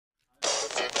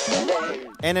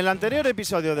En el anterior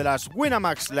episodio de las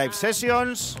Winamax Live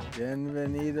Sessions,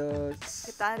 bienvenidos.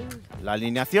 ¿Qué tal? La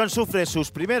alineación sufre sus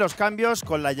primeros cambios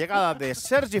con la llegada de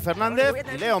Sergi Fernández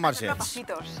y Leo Margets. Si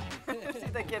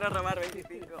te quiero robar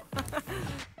 25.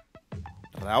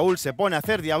 Raúl se pone a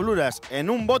hacer diabluras en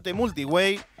un bote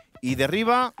multiway y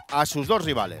derriba a sus dos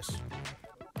rivales.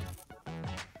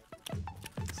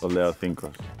 Foldeo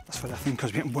 5. Las foldeas 5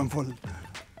 es bien buen fold.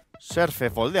 Serfe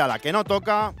foldea la que no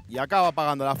toca y acaba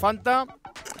pagando la Fanta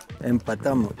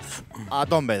Empatamos. a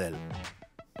Tom Bedell.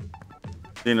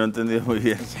 Sí, no he entendido muy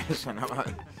bien.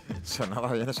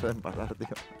 sonaba bien eso de empatar, tío.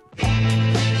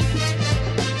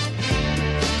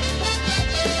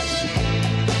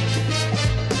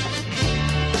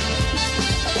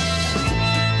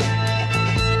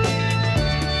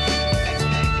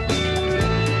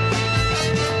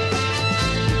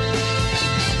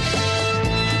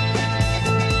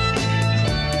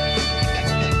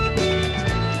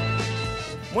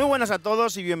 Muy buenas a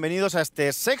todos y bienvenidos a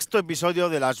este sexto episodio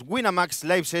de las Winamax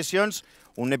Live Sessions,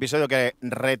 un episodio que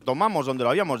retomamos donde lo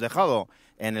habíamos dejado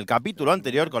en el capítulo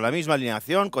anterior con la misma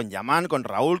alineación, con Yaman, con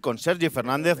Raúl, con Sergi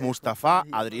Fernández, Mustapha,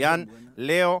 Adrián,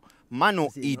 Leo, Manu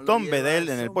y Tom Bedell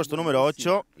en el puesto número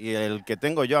 8, y el que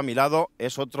tengo yo a mi lado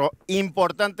es otro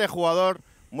importante jugador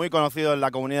muy conocido en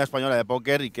la comunidad española de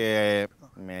póker y que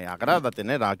me agrada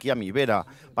tener aquí a mi vera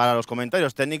para los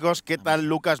comentarios técnicos. ¿Qué tal,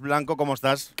 Lucas Blanco? ¿Cómo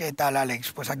estás? ¿Qué tal,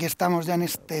 Alex? Pues aquí estamos ya en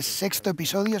este sexto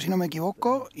episodio, si no me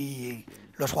equivoco, y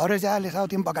los jugadores ya les ha dado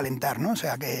tiempo a calentar, ¿no? O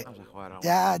sea que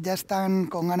ya están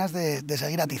con ganas de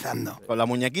seguir atizando. Con la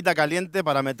muñequita caliente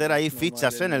para meter ahí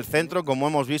fichas en el centro, como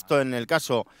hemos visto en el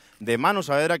caso de Manu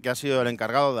Saavedra, que ha sido el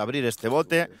encargado de abrir este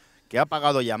bote, que ha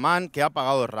pagado Yaman, que ha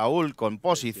pagado Raúl con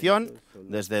posición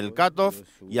desde el cutoff,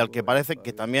 y al que parece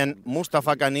que también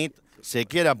Mustapha Kanit se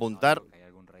quiere apuntar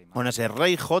con ese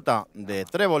rey J de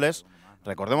tréboles.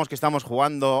 Recordemos que estamos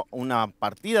jugando una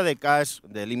partida de cash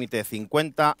de límite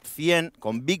 50-100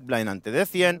 con Big Blind ante de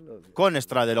 100, con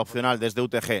Straddle opcional desde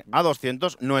UTG a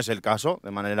 200, no es el caso,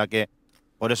 de manera que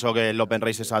por eso que el Open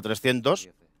Race es a 300.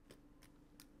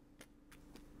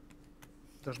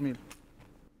 2000.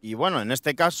 Y bueno, en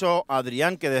este caso,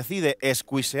 Adrián, que decide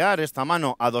escuisear esta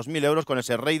mano a 2.000 euros con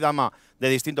ese rey-dama de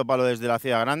distinto palo desde la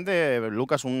ciega grande.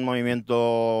 Lucas, un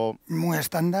movimiento muy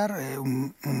estándar,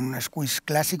 un squeeze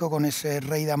clásico con ese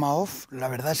rey-dama off. La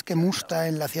verdad es que Musta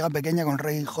en la ciega pequeña con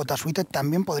rey J suited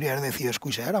también podría haber decidido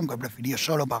squeezear, aunque prefirió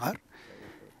solo pagar.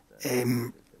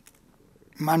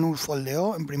 Manu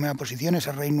foldeó en primera posición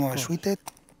ese rey 9 suited.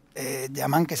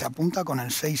 Yaman que se apunta con el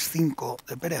 6-5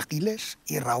 de perejiles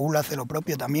y Raúl hace lo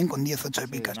propio también con 10-8 de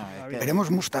picas. Veremos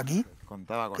Musta aquí,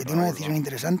 que tiene una decisión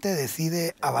interesante,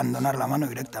 decide abandonar la mano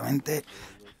directamente.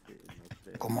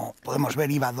 Como podemos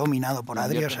ver, iba dominado por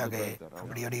Adri, o sea que a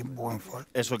priori buen fold.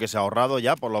 Eso que se ha ahorrado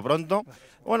ya por lo pronto.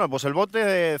 Bueno, pues el bote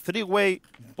de three-way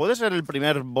puede ser el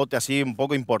primer bote así un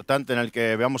poco importante en el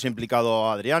que veamos implicado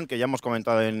a Adrián, que ya hemos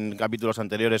comentado en capítulos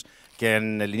anteriores que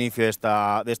en el inicio de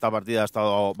esta partida ha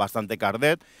estado bastante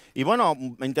cardet. Y bueno,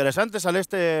 interesante sale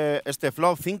este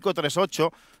flop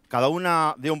 5-3-8, cada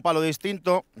una de un palo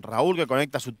distinto. Raúl que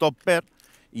conecta su top pair.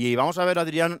 Y vamos a ver,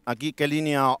 Adrián, aquí qué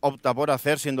línea opta por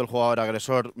hacer siendo el jugador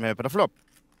agresor preflop.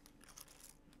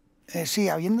 Sí,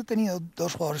 habiendo tenido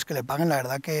dos jugadores que le paguen, la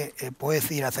verdad que puede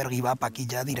decidir hacer give up aquí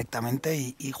ya directamente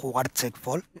y jugar check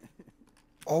fold.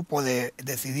 O puede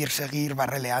decidir seguir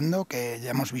barreleando, que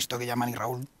ya hemos visto que Yaman y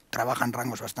Raúl trabajan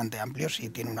rangos bastante amplios y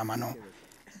tiene una mano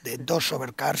de dos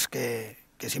overcards que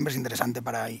siempre es interesante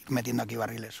para ir metiendo aquí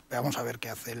barriles. Pero vamos a ver qué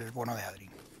hace el bueno de Adri.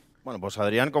 Bueno, pues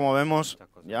Adrián, como vemos,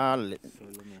 ya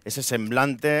ese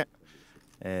semblante,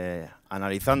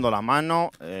 analizando la mano,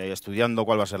 estudiando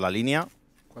cuál va a ser la línea.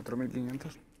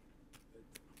 4.500.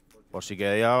 Por si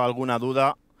queda alguna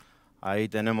duda, ahí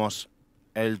tenemos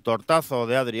el tortazo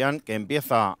de Adrián, que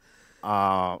empieza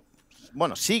a...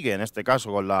 Bueno, sigue en este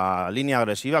caso con la línea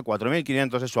agresiva,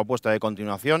 4.500 es su apuesta de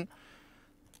continuación.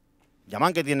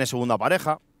 Yaman, que tiene segunda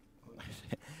pareja,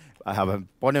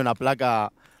 pone una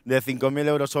placa de 5.000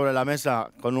 euros sobre la mesa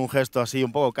con un gesto así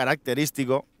un poco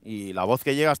característico, y la voz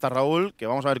que llega hasta Raúl, que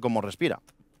vamos a ver cómo respira.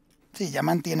 Sí,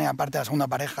 Yaman tiene, aparte de la segunda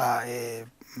pareja,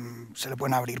 se le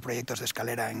pueden abrir proyectos de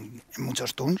escalera en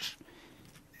muchos tunes.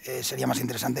 Sería más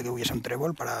interesante que hubiese un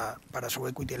trébol para su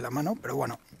equity en la mano, pero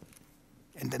bueno,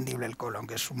 entendible el call,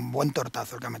 aunque es un buen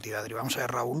tortazo el que ha metido Adri. Vamos a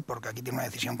ver Raúl, porque aquí tiene una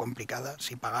decisión complicada,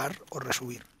 si pagar o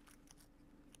resubir.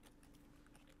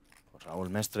 Pues Raúl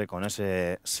Mestre con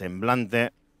ese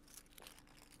semblante,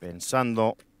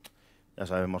 pensando. Ya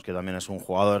sabemos que también es un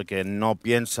jugador que no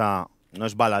piensa, no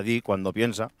es baladí cuando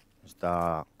piensa.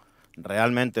 Está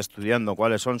realmente estudiando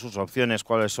cuáles son sus opciones,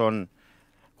 cuál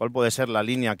cuál puede ser la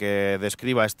línea que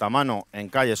describa esta mano en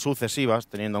calles sucesivas,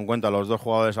 teniendo en cuenta los dos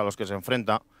jugadores a los que se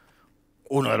enfrenta.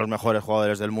 Uno de los mejores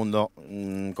jugadores del mundo,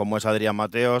 como es Adrián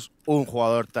Mateos, un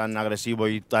jugador tan agresivo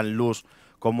y tan loose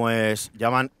como es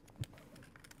Yaman,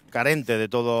 carente de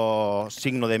todo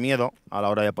signo de miedo a la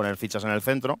hora de poner fichas en el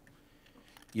centro.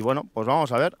 Y bueno, pues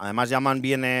vamos a ver. Además, Yaman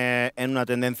viene en una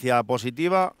tendencia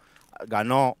positiva,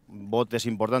 ganó botes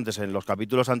importantes en los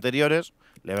capítulos anteriores,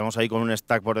 le vemos ahí con un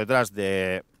stack por detrás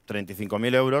de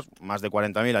 35.000 euros, más de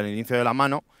 40.000 al inicio de la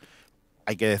mano.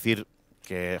 Hay que decir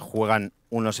que juegan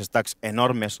unos stacks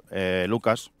enormes,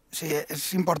 Lucas. Sí,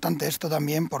 es importante esto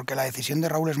también porque la decisión de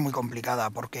Raúl es muy complicada,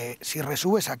 porque si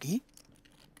resubes aquí...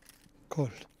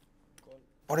 Call.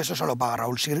 Por eso solo paga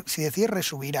Raúl. Si decides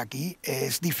resubir aquí,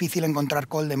 es difícil encontrar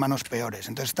call de manos peores.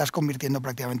 Entonces estás convirtiendo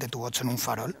prácticamente tu 8 en un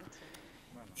farol.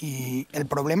 Y el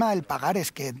problema del pagar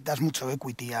es que das mucho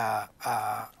equity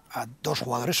a dos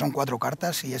jugadores, son 4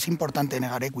 cartas, y es importante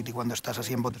negar equity cuando estás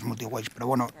así en botes multiways. Pero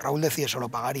bueno, Raúl decide solo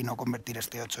pagar y no convertir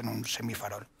este 8 en un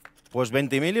semifarol. Pues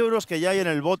 20.000 euros que ya hay en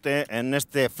el bote, en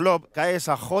este flop. Cae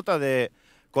esa J de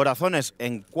corazones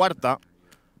en cuarta.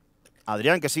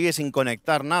 Adrián, que sigue sin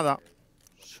conectar nada.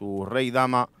 Su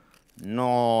rey-dama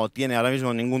no tiene ahora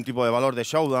mismo ningún tipo de valor de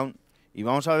showdown. Y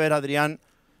vamos a ver a Adrián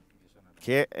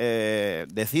qué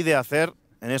decide hacer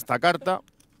en esta carta,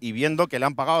 y viendo que le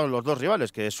han pagado los dos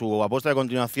rivales, que su apuesta de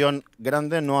continuación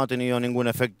grande no ha tenido ningún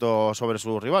efecto sobre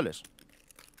sus rivales.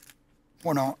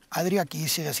 Bueno, Adri aquí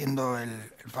sigue siendo el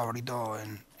favorito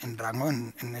en rango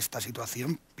en esta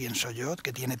situación, pienso yo,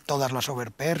 que tiene todas las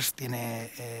overpairs, tiene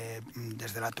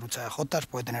desde la trucha de Jotas,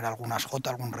 puede tener algunas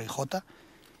J, algún rey J,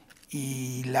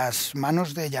 y las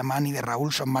manos de Yaman y de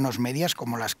Raúl son manos medias,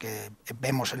 como las que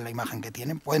vemos en la imagen que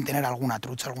tienen. Pueden tener alguna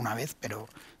trucha alguna vez, pero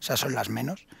esas son las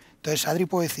menos. Entonces Adri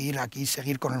puede decidir aquí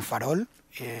seguir con el farol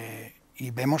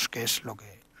y vemos qué es lo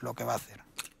que va a hacer.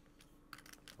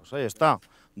 Pues ahí está.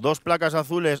 2 placas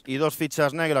azules y 2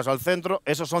 fichas negras al centro.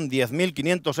 Esos son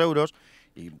 10.500 euros.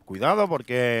 Y cuidado,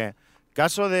 porque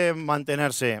caso de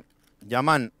mantenerse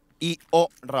Yaman y o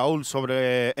Raúl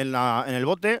en el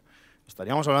bote,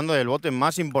 estaríamos hablando del bote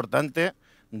más importante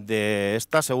de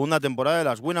esta segunda temporada de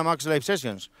las Winamax Live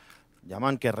Sessions.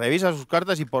 Yaman, que revisa sus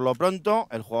cartas, y por lo pronto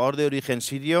el jugador de origen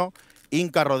sirio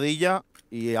hinca rodilla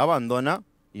y abandona.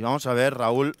 Y vamos a ver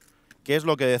Raúl qué es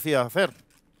lo que decide hacer.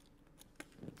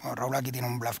 Bueno, Raúl aquí tiene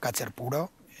un bluff catcher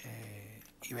puro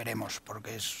y veremos,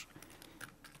 porque es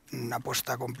una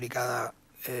apuesta complicada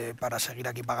para seguir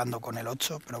aquí pagando con el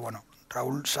 8, pero bueno,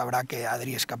 Raúl sabrá que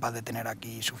Adri es capaz de tener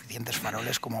aquí suficientes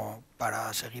faroles como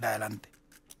para seguir adelante.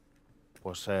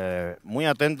 Pues muy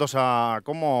atentos a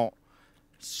cómo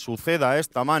suceda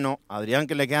esta mano. Adrián,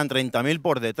 que le quedan 30.000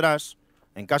 por detrás.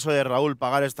 En caso de Raúl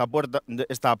pagar esta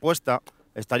apuesta,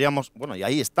 estaríamos... Bueno, y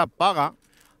ahí está, paga.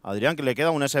 Adrián, que le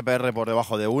queda un SPR por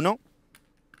debajo de 1.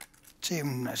 Sí,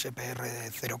 un SPR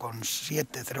de 0,7,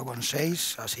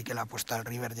 0,6, así que la apuesta del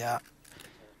River ya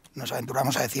nos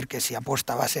aventuramos a decir que si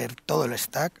apuesta va a ser todo el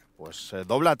stack. Pues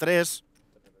dobla 3.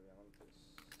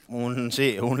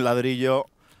 Sí, un ladrillo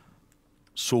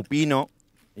supino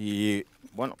y,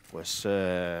 bueno, pues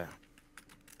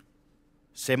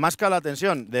se masca la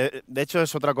tensión. De hecho,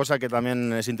 es otra cosa que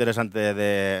también es interesante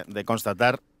de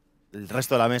constatar. El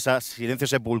resto de la mesa, silencio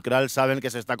sepulcral, saben que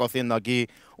se está cociendo aquí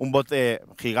un bote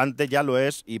gigante, ya lo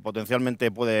es, y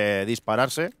potencialmente puede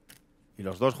dispararse. Y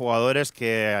los dos jugadores,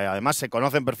 que además se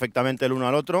conocen perfectamente el uno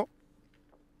al otro.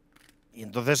 Y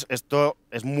entonces esto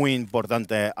es muy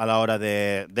importante a la hora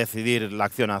de decidir la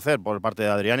acción a hacer por parte de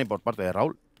Adrián y por parte de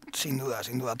Raúl. Sin duda,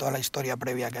 toda la historia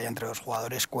previa que hay entre los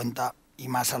jugadores cuenta, y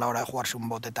más a la hora de jugarse un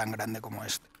bote tan grande como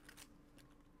este.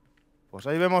 Pues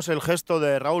ahí vemos el gesto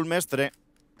de Raúl Mestre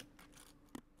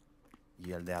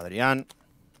y el de Adrián,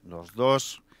 los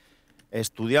dos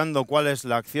estudiando cuál es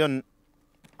la acción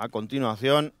a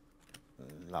continuación.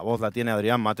 La voz la tiene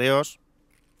Adrián Mateos.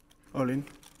 All in.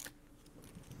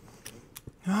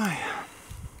 Ay.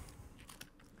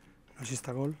 No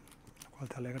existe gol, lo cual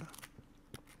te alegra.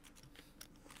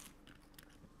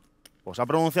 Pues ha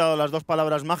pronunciado las dos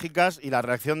palabras mágicas y la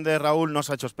reacción de Raúl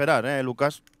nos ha hecho esperar, ¿eh,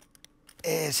 Lucas?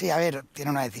 Sí, a ver,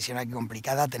 tiene una decisión aquí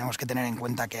complicada. Tenemos que tener en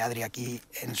cuenta que Adri aquí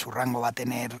en su rango va a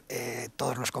tener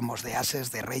todos los combos de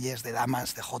ases, de reyes, de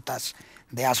damas, de jotas,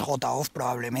 de as j off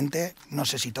probablemente. No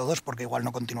sé si todos, porque igual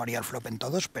no continuaría el flop en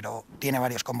todos, pero tiene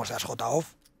varios combos de as j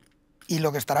off. Y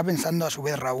lo que estará pensando a su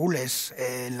vez Raúl es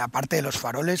en la parte de los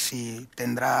faroles, si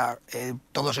tendrá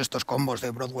todos estos combos de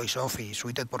Broadway's off y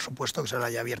suited, por supuesto, que se le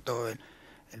haya abierto el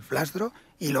flash draw.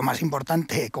 Y lo más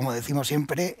importante, como decimos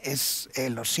siempre, es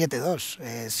los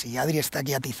 7-2. Si Adri está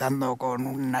aquí atizando con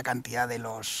una cantidad de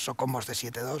los combos de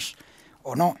 7-2,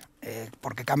 o no,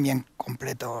 porque cambien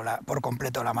por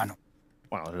completo la mano.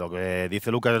 Bueno, lo que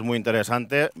dice Lucas es muy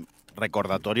interesante.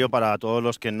 Recordatorio para todos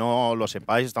los que no lo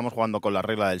sepáis, estamos jugando con la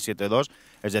regla del 7-2,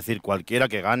 es decir, cualquiera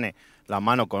que gane la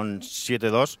mano con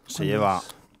 7-2 se lleva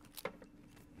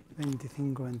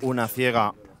 25, 26. una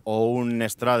ciega o un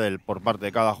straddle por parte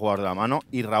de cada jugador de la mano.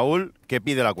 Y Raúl, que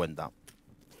pide la cuenta.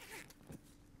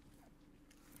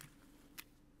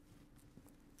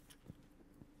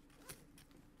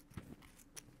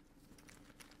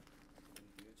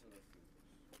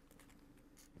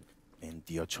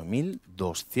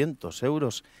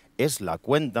 €28.200 es la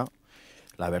cuenta.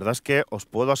 La verdad es que os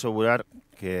puedo asegurar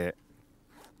que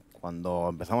cuando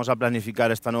empezamos a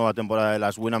planificar esta nueva temporada de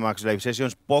las Winamax Live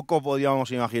Sessions, poco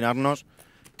podíamos imaginarnos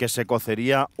que se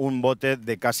cocería un bote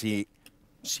de casi,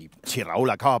 si Raúl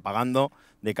acaba pagando,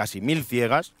 de casi 1000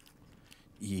 ciegas.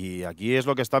 Y aquí es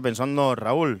lo que está pensando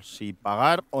Raúl, si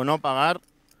pagar o no pagar.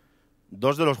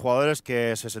 Dos de los jugadores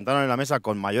que se sentaron en la mesa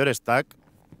con mayor stack.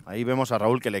 Ahí vemos a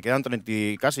Raúl que le quedan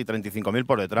casi 35.000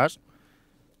 por detrás.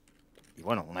 Y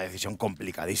bueno, una decisión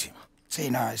complicadísima.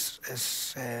 Sí, no,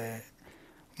 es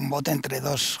un bote entre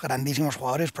dos grandísimos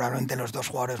jugadores, probablemente los dos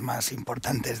jugadores más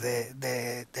importantes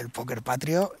del póker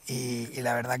patrio, y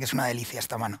la verdad que es una delicia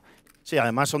esta mano. Sí,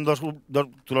 además son dos,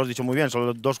 tú lo has dicho muy bien, son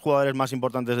los dos jugadores más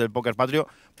importantes del póker patrio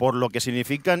por lo que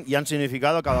significan y han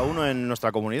significado cada uno en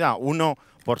nuestra comunidad. Uno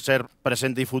por ser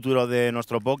presente y futuro de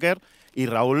nuestro póker, y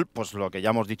Raúl, pues lo que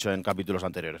ya hemos dicho en capítulos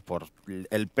anteriores, por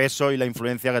el peso y la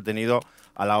influencia que ha tenido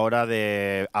a la hora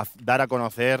de dar a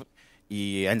conocer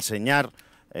y enseñar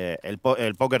el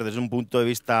póker desde un punto de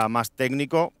vista más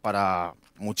técnico para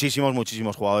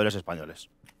muchísimos jugadores españoles.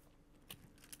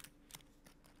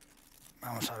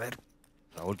 Vamos a ver.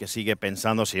 Raúl, que sigue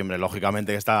pensando, siempre,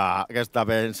 lógicamente que está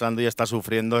pensando y está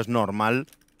sufriendo, es normal.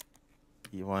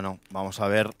 Y bueno, vamos a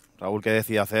ver, Raúl, qué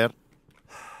decide hacer.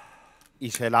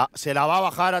 Y se la va a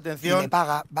bajar, atención. Y le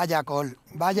paga, vaya call,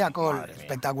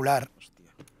 espectacular.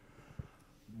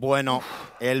 Bueno,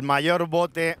 el mayor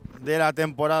bote de la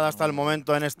temporada hasta el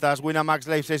momento en estas Winamax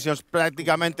Live Sessions,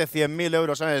 prácticamente 100.000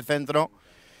 euros en el centro.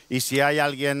 Y si hay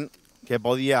alguien que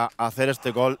podía hacer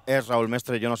este gol es Raúl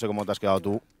Mestre. Yo no sé cómo te has quedado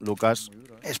tú, Lucas.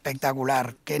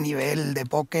 Espectacular, qué nivel de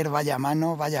póker, vaya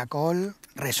mano, vaya call.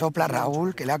 Resopla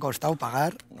Raúl, que le ha costado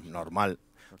pagar. Normal.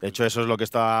 De hecho, eso es lo que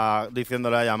está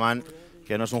diciéndole a Yaman,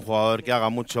 que no es un jugador que haga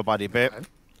mucho paripé.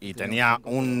 Y tenía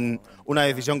una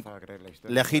decisión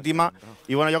legítima.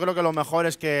 Y bueno, yo creo que lo mejor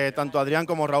es que tanto Adrián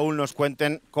como Raúl nos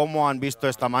cuenten cómo han visto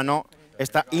esta mano,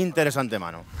 esta interesante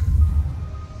mano.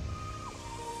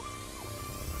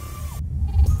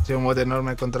 Ha sido un bote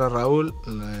enorme contra Raúl,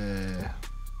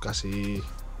 casi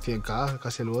 100k,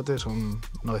 casi el bote, son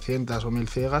 900 o 1000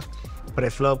 ciegas.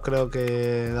 Preflop creo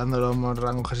que, dando los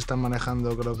rangos que se están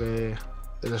manejando, creo que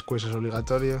el squeeze es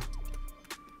obligatorio.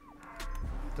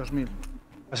 2000.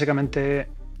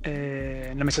 Básicamente,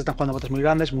 en la mesa están jugando botes muy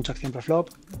grandes, mucha acción preflop.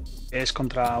 Es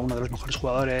contra uno de los mejores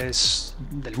jugadores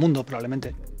del mundo,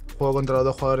 probablemente. Juego contra los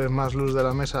dos jugadores más loose de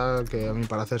la mesa, que a mi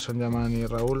parecer son Yaman y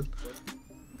Raúl.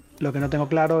 Lo que no tengo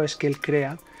claro es que él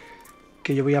crea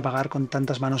que yo voy a pagar con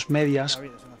tantas manos medias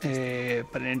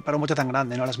para un bote tan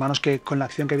grande, ¿no? Las manos que con la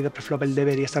acción que ha habido preflop él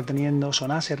debería estar teniendo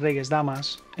son ases, reyes,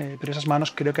 damas, pero esas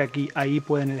manos creo que ahí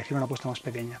pueden elegir una apuesta más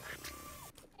pequeña.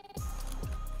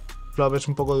 Flop es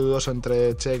un poco dudoso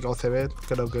entre check o c-bet,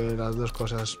 creo que las dos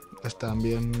cosas están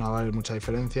bien, no va a haber mucha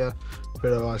diferencia,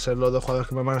 pero al ser los dos jugadores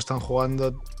que más están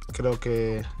jugando, creo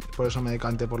que por eso me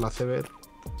decanté por la c-bet.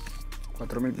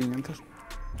 4500.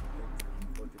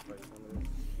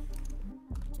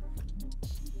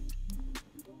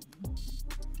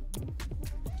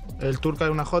 El turco hay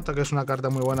una J, que es una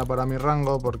carta muy buena para mi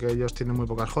rango, porque ellos tienen muy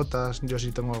pocas Jotas. Yo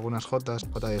sí tengo algunas Jotas,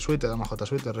 J de suite, dama J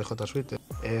suite, rey J suite.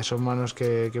 Son manos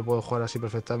que puedo jugar así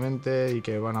perfectamente y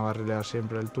que van a barrilear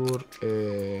siempre el tour.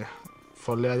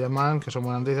 Foldea Yaman, que son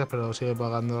buenas noticias, pero sigue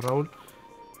pagando Raúl.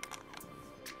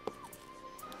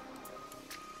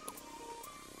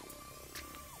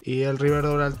 Y el river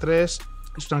doble al 3.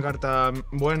 Es una carta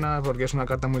buena porque es una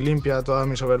carta muy limpia, todas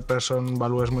mis overpairs son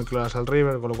valúes muy claras al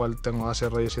river, con lo cual tengo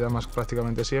ases, reyes y damas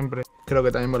prácticamente siempre. Creo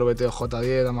que también valubeteo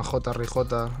J10, dama J, rey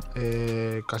J,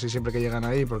 casi siempre que llegan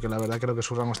ahí, porque la verdad creo que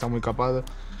su rango está muy capado.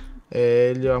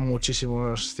 Él lleva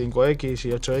muchísimos 5X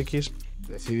y 8X,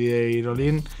 decidí ir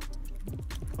all-in.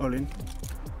 All-in.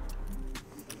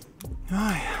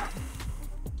 Ay.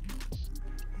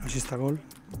 No sé si está gol,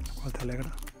 lo cual te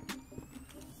alegra.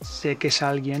 sé que es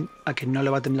alguien a quien no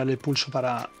le va a temblar el pulso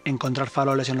para encontrar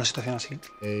faroles en una situación así.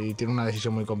 Y tiene una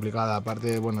decisión muy complicada.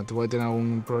 Aparte, bueno, te puede tener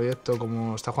algún proyecto,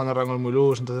 como está jugando rangos muy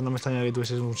loose, entonces no me extraña que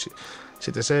tuviese un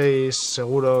 7-6,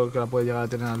 seguro que la puede llegar a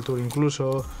tener al tour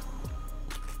incluso.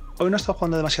 Hoy no he estado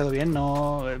jugando demasiado bien,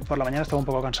 no, por la mañana estaba un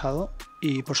poco cansado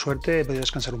y por suerte he podido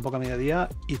descansar un poco a mediodía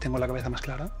y tengo la cabeza más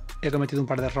clara. He cometido un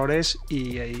par de errores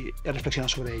y he reflexionado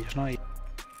sobre ellos, ¿no? Y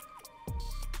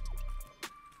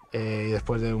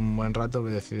después de un buen rato que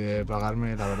decide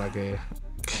pagarme, la verdad que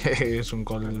es un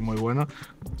call muy bueno.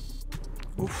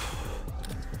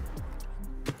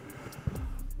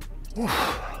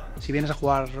 Si vienes a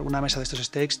jugar una mesa de estos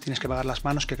stakes, tienes que pagar las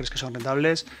manos que crees que son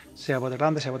rentables, sea bote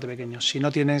grande, sea bote pequeño. Si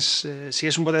no tienes, si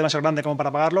es un bote demasiado grande como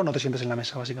para pagarlo, no te sientes en la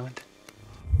mesa, básicamente.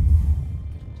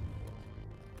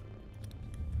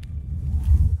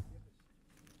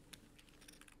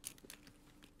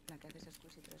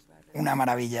 Una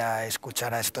maravilla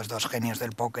escuchar a estos dos genios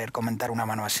del póker comentar una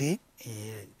mano así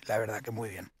y la verdad que muy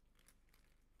bien.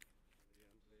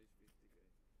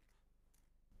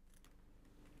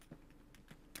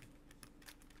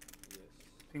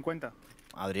 ¿50?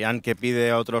 Adrián, que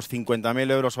pide otros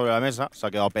 50.000 euros sobre la mesa, se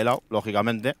ha quedado pelado,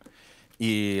 lógicamente.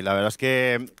 Y la verdad es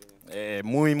que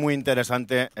muy, muy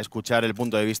interesante escuchar el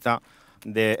punto de vista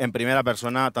en primera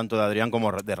persona, tanto de Adrián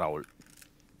como de Raúl.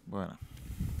 Bueno,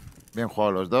 bien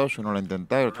jugado los dos, uno lo ha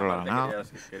intentado y el otro lo ha ganado.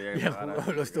 Bien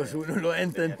jugado los dos, uno lo ha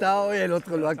intentado y el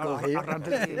otro lo ha cogido.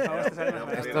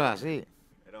 Esto es así.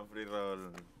 Era un free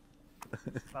roll.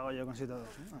 Pago yo con sí todo.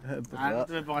 No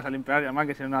te me pongas a limpiar, Yaman,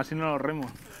 que si no, así no lo remo.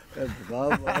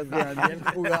 Bien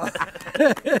jugado.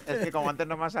 Es que como antes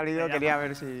no me ha salido, quería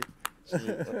ver si...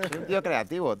 Soy un tío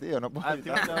creativo, tío. No puedo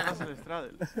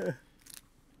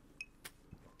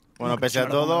Bueno, pese a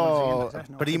todo,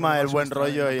 prima el buen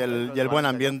rollo y el buen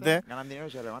ambiente. Ganan dinero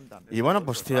y se levantan. Y bueno,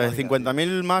 pues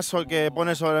 50.000 más que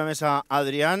pone sobre la mesa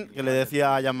Adrián, que le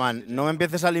decía a Yaman, no me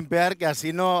empieces a limpiar, que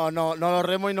así no lo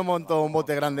remo y no monto un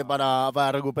bote grande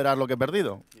para recuperar lo que he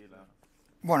perdido.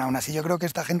 Bueno, aún así yo creo que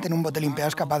esta gente en un bote limpiado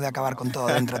es capaz de acabar con todo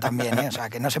dentro también, ¿eh? O sea,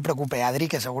 que no se preocupe Adri,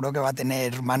 que seguro que va a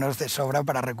tener manos de sobra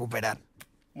para recuperar.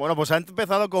 Bueno, pues ha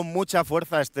empezado con mucha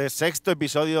fuerza este sexto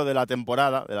episodio de la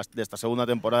temporada, de esta segunda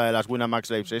temporada de las Winamax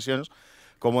Live Sessions.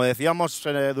 Como decíamos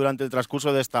durante el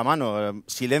transcurso de esta mano,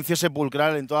 silencio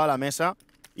sepulcral en toda la mesa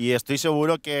y estoy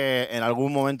seguro que en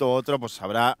algún momento u otro pues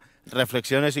habrá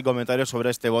reflexiones y comentarios sobre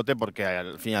este bote porque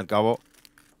al fin y al cabo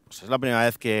pues es la primera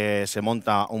vez que se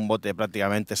monta un bote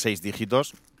prácticamente 6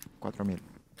 dígitos. 4.000.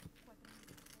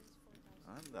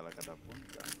 Anda, la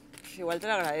catapulta. Igual te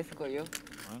lo agradezco yo.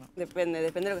 Bueno. Depende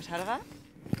de lo que salga.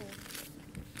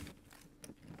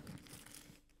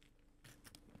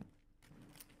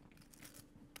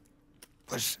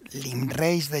 Pues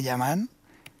Limrace de Yaman,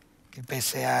 que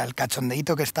pese al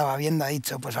cachondeíto que estaba viendo, ha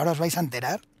dicho, pues ahora os vais a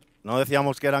enterar. ¿No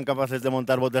decíamos que eran capaces de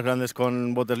montar botes grandes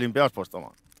con botes limpiados? Pues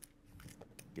toma,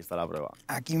 aquí está la prueba.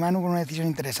 Aquí Manu con una decisión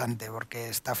interesante, porque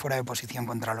está fuera de posición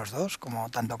contra los dos, como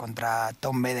tanto contra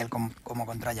Tom Bedell como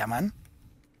contra Yaman.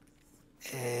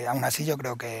 Aún así yo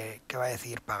creo que va a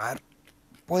decir pagar.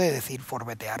 Puede decir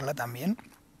forbetearla también,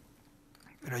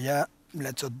 pero ya le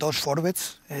ha hecho 2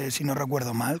 forbets, si no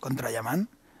recuerdo mal, contra Yaman.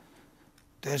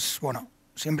 Entonces, bueno,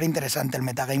 siempre interesante el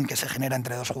metagame que se genera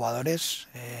entre dos jugadores.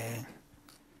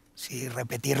 Si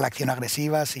repetir la acción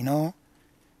agresiva, si no.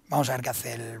 Vamos a ver qué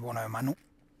hace el bueno de Manu.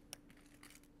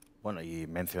 Bueno, y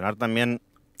mencionar también,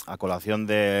 a colación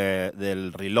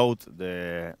del reload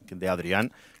de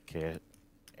Adrián, que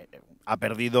ha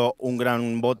perdido un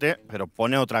gran bote, pero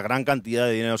pone otra gran cantidad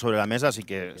de dinero sobre la mesa, así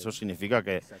que eso significa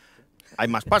que hay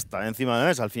más pasta encima de la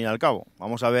mesa, al fin y al cabo.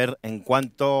 Vamos a ver en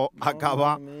cuánto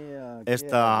acaba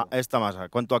esta masa,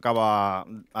 cuánto acaba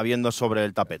habiendo sobre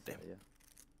el tapete.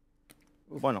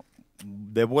 Bueno,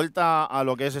 de vuelta a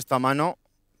lo que es esta mano,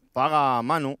 paga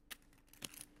Manu.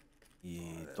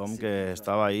 Y Tom, que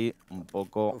estaba ahí un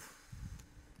poco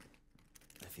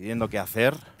decidiendo qué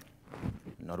hacer.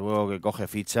 Noruego que coge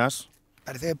fichas.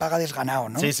 Parece que paga desganado,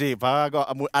 ¿no? Sí, paga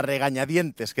a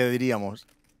regañadientes, que diríamos.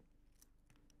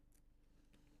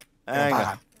 Pero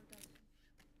paga.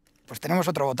 Pues tenemos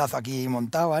otro botazo aquí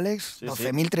montado, Alex. Sí,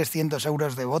 12.300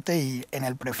 euros de bote y en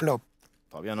el preflop.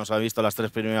 Todavía no se han visto las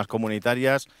 3 primeras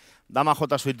comunitarias. Dama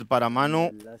J suite para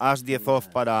Manu, As 10 off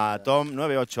para Tom,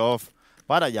 9-8 off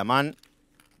para Yaman.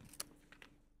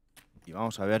 Y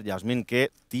vamos a ver Yasmín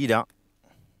que tira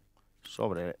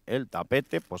sobre el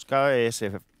tapete. Pues cae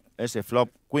ese flop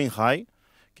Queen High,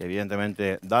 que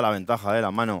evidentemente da la ventaja de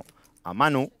la mano a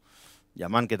Manu.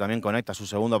 Yaman que también conecta a su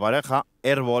segunda pareja.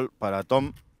 Airball para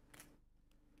Tom.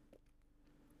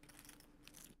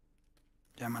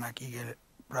 Llaman aquí que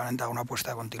Probablemente haga una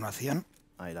apuesta a continuación.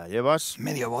 Ahí la llevas.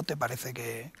 Medio bote parece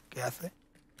que hace.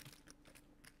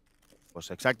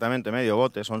 Pues exactamente medio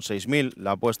bote, son 6.000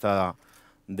 la apuesta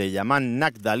de Yaman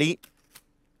Nakdali.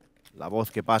 La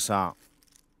voz que pasa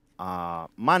a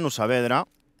Manu Saavedra.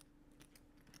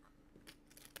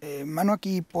 Manu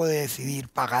aquí puede decidir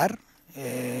pagar,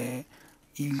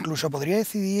 incluso podría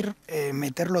decidir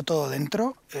meterlo todo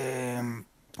dentro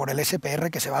por el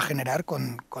SPR que se va a generar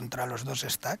contra los dos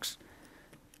stacks.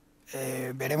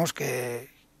 Veremos qué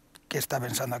está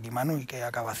pensando aquí Manu y qué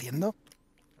acaba haciendo.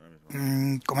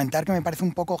 Comentar que me parece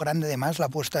un poco grande de más la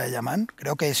apuesta de Yaman.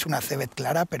 Creo que es una C-bet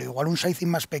clara, pero igual un sizing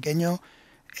más pequeño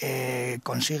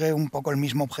consigue un poco el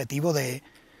mismo objetivo de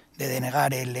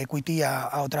denegar el equity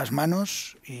a otras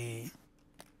manos. Y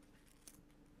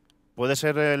 ¿Puede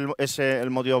ser ese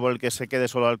el motivo por el que se quede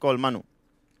solo al call, Manu?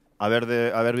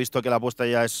 Haber visto que la apuesta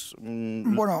ya es...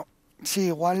 Bueno, sí,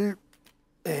 igual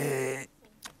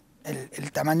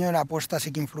el tamaño de la apuesta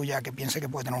sí que influye a que piense que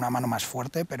puede tener una mano más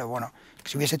fuerte, pero bueno,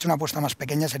 si hubiese hecho una apuesta más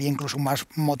pequeña sería incluso un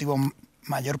motivo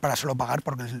mayor para solo pagar,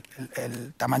 porque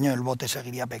el tamaño del bote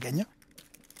seguiría pequeño.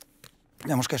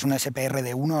 Digamos que es un SPR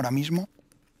de 1 ahora mismo.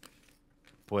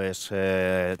 Pues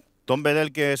Tom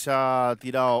Bedell, que se ha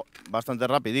tirado bastante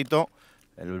rapidito,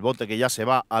 el bote que ya se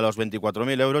va a los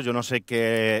 24.000 euros. Yo no sé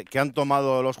qué han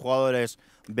tomado los jugadores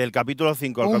del capítulo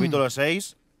 5 al capítulo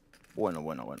 6. Bueno.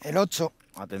 El 8.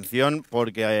 Atención,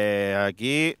 porque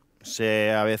aquí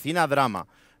se avecina drama.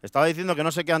 Estaba diciendo que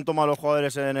no sé qué han tomado los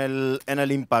jugadores en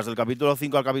el impasse del capítulo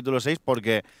 5 al capítulo 6,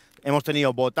 porque hemos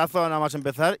tenido botazo nada más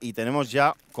empezar y tenemos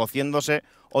ya cociéndose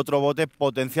otro bote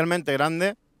potencialmente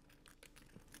grande.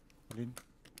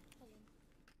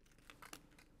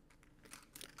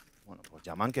 Bueno, pues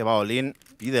Yaman, que va all-in,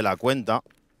 pide la cuenta.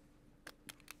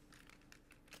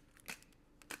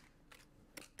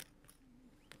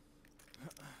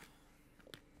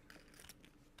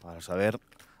 Para saber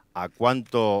a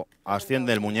cuánto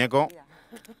asciende el muñeco.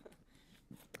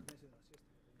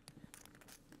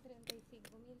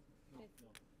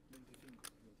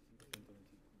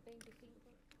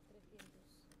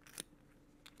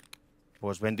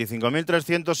 Pues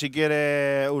 25.300 si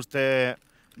quiere usted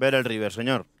ver el river,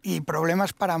 señor. Y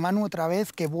problemas para Manu otra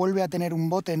vez, que vuelve a tener un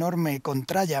bote enorme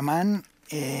contra Yaman,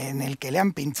 en el que le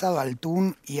han pinchado al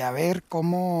Tun, y a ver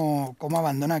cómo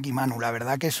abandona aquí Manu. La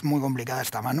verdad que es muy complicada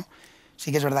esta mano.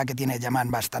 Sí que es verdad que tiene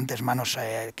Yaman bastantes manos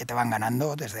que te van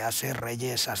ganando, desde Ases,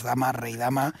 Reyes, As-Dama,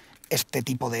 Rey-Dama, este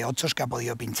tipo de 8 que ha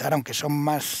podido pinchar, aunque son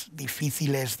más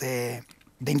difíciles de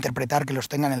interpretar que los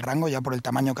tenga en el rango, ya por el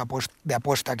tamaño de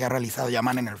apuesta que ha realizado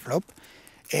Yaman en el flop.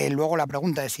 Luego la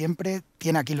pregunta de siempre,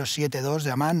 ¿tiene aquí los 7-2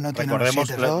 Yaman? No tiene los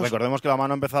 7-2. Recordemos que la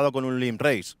mano ha empezado con un limp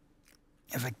raise.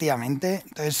 Efectivamente.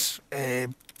 Entonces,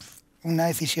 una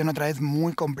decisión otra vez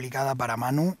muy complicada para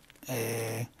Manu,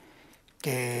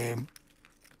 que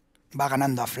va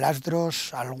ganando a flash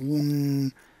draws,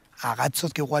 algún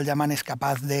agachot que igual Yaman es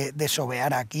capaz de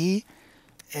sobear aquí.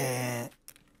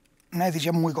 Una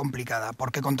decisión muy complicada,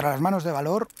 porque contra las manos de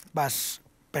valor vas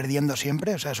perdiendo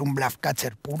siempre, o sea, es un bluff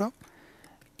catcher puro,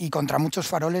 y contra muchos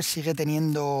faroles sigue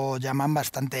teniendo Yaman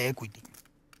bastante equity.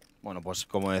 Bueno, pues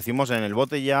como decimos, en el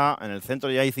bote ya, en el centro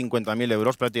ya hay 50.000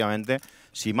 euros prácticamente.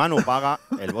 Si Manu paga,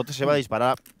 el bote se va a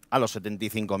disparar a los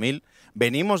 75.000.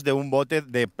 Venimos de un bote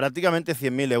de prácticamente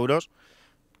 100.000 euros.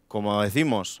 Como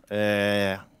decimos,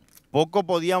 poco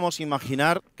podíamos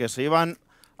imaginar que se iban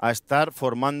a estar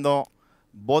formando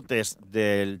botes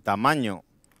del tamaño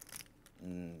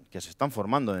que se están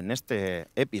formando en este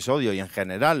episodio y en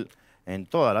general en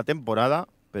toda la temporada,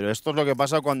 pero esto es lo que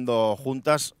pasa cuando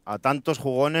juntas a tantos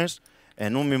jugones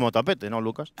en un mismo tapete, ¿no,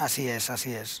 Lucas? Así es,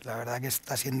 así es. La verdad que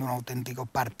está siendo un auténtico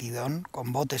partidón,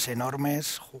 con botes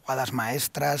enormes, jugadas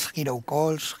maestras, hero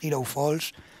calls, hero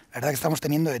falls. La verdad que estamos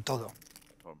teniendo de todo.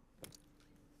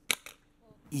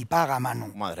 Y paga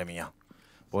Manu. Madre mía.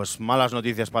 Pues malas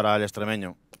noticias para el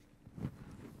extremeño.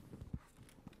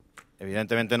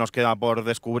 Evidentemente nos queda por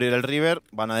descubrir el river.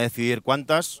 Van a decidir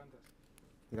cuántas.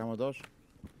 Tiramos 2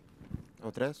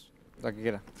 o 3, la que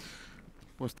quiera.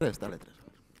 Pues 3, dale 3.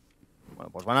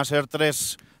 Bueno, pues van a ser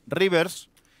 3 rivers.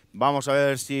 Vamos a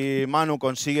ver si Manu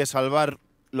consigue salvar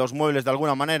los muebles de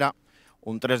alguna manera.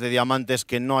 Un 3 de diamantes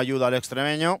que no ayuda al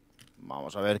extremeño.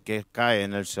 Vamos a ver qué cae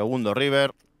en el segundo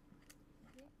river.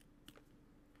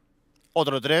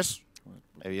 Otro 3.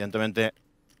 Evidentemente,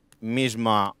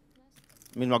 misma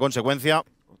consecuencia.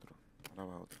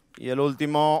 Y el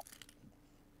último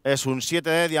es un 7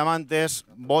 de diamantes,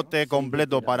 bote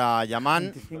completo para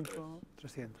Yaman. 25,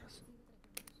 300.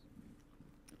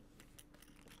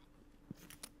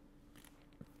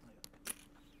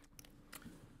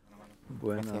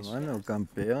 Buena mano,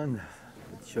 campeón.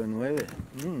 8-9.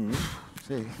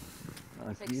 Sí.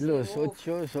 Aquí los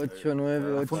 8, 8,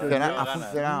 9, 8.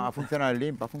 Ha funcionado el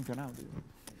limp, ha funcionado, tío.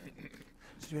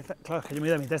 Claro, es que yo me he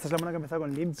ido a mitad. Esta es la mano que ha empezado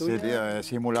con limp tuya. Sí, tío, he Me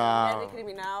simulado. has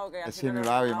discriminado, que He así no lo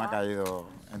simulado y me ha ganaba. caído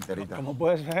enterita. Como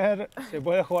puedes ver, se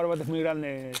puede jugar botes muy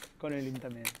grandes con el limp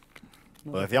también.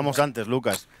 Lo decíamos antes,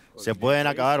 Lucas. Se pueden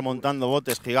acabar montando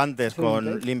botes gigantes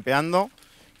con limpeando.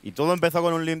 Y todo empezó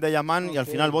con un limp de Yaman y al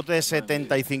final bote de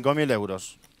 75.000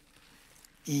 euros.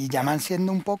 Y Yaman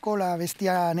siendo un poco la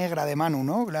bestia negra de Manu,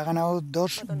 ¿no? Le ha ganado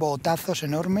 2 botazos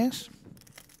enormes.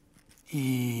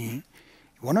 Y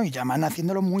bueno, y Yaman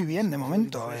haciéndolo muy bien de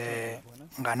momento.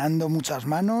 Ganando muchas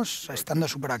manos, estando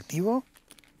súper activo.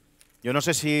 Yo no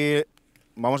sé si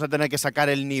vamos a tener que sacar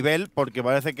el nivel porque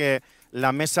parece que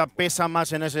la mesa pesa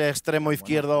más en ese extremo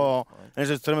izquierdo,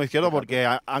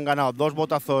 porque han ganado 2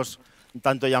 botazos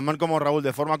tanto Yaman como Raúl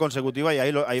de forma consecutiva y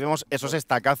ahí vemos esos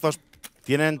estacazos.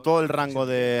 Tienen todo el rango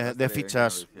de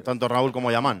fichas, tanto Raúl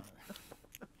como Yaman.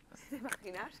 ¿Te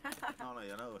imaginas? No,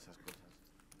 yo no hago esas cosas.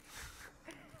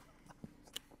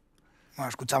 Bueno,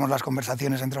 escuchamos las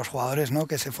conversaciones entre los jugadores, ¿no?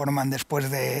 Que se forman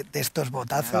después de estos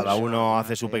botazos. Cada uno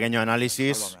hace su pequeño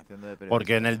análisis,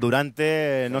 porque en el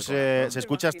durante no se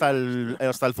escucha hasta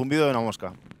el zumbido de una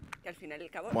mosca. Que al final y al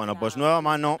cabo, Bueno, pues nueva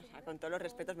mano con todos los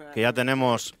respetos, me va a que ya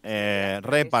tenemos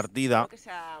repartida,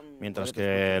 mientras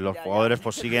que los jugadores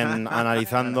pues siguen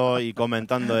analizando y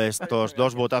comentando estos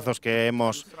 2 botazos que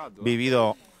hemos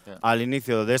vivido al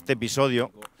inicio de este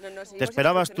episodio. ¿Te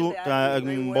esperabas tú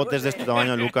botes de este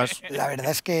tamaño, Lucas? La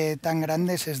verdad es que tan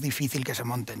grandes es difícil que se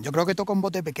monten. Yo creo que toca un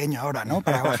bote pequeño ahora, ¿no?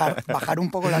 Para bajar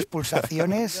un poco las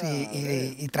pulsaciones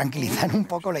y tranquilizar un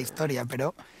poco la historia,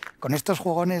 pero con estos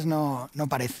jugones no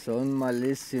parece. Son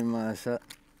malísimas.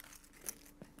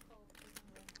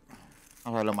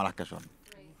 Vamos a ver lo malas que son.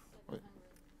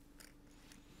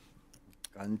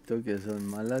 Canto que son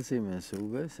malas y me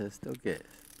subes. ¿Esto qué es?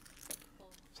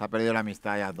 Se ha perdido la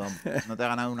amistad ya, Tom. No te ha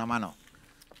ganado una mano.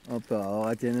 No, pero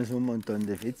ahora tienes un montón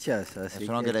de fichas, así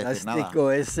Eso no que quiere decir nada.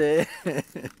 plástico ese.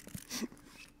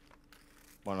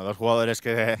 Bueno, 2 jugadores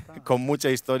que con mucha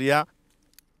historia.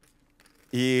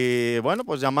 Y bueno,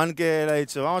 pues Yaman que le ha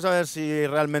dicho, vamos a ver si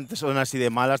realmente son así de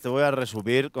malas. Te voy a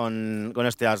resubir con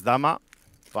este as dama.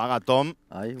 Paga Tom.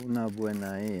 Hay una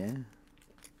buena ahí, ¿eh?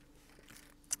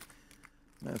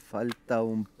 Me falta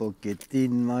un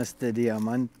poquitín más de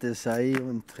diamantes ahí,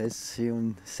 un 3 y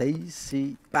un 6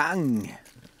 y ¡pam!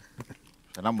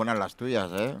 Serán buenas las tuyas,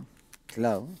 ¿eh?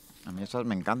 Claro. A mí esas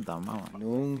me encantan, vamos.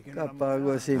 Nunca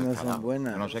pago si no son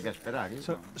buenas. Yo no sé qué espera aquí.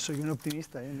 Soy un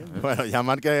optimista, ¿eh? Bueno,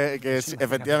 Yaman que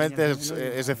efectivamente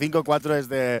ese 5-4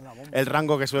 es el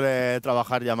rango que suele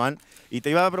trabajar Yaman. Y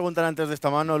te iba a preguntar antes de esta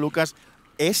mano, Lucas,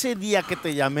 ese día que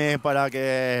te llamé para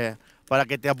que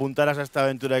te apuntaras a esta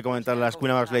aventura de comentar las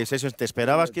Winamax Live Sessions, ¿te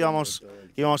esperabas que íbamos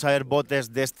a ver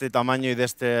botes de este tamaño y de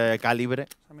este calibre?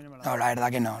 No, la verdad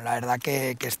que no. La verdad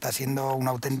que está siendo una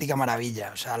auténtica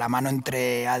maravilla. O sea, la mano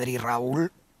entre Adri y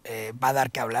Raúl va a dar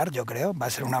que hablar, yo creo. Va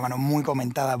a ser una mano muy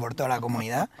comentada por toda la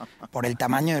comunidad, por el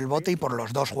tamaño del bote y por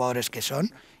los 2 jugadores que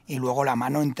son. Y luego la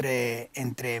mano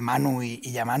entre Manu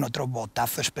y Yaman, otro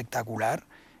botazo espectacular,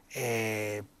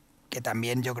 que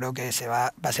también yo creo que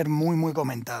va a ser muy, muy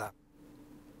comentada.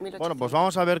 Bueno, pues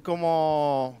vamos a ver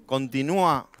cómo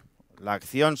continúa la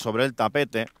acción sobre el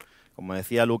tapete. Como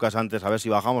decía Lucas antes, a ver si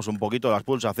bajamos un poquito las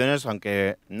pulsaciones,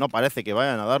 aunque no parece que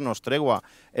vayan a darnos tregua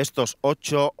estos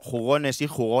 8 jugones y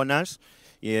jugonas.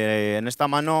 Y en esta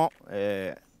mano,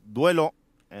 duelo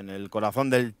en el corazón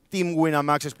del Team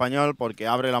Winamax español, porque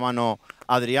abre la mano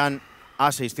Adrián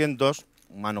a 600,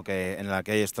 mano en la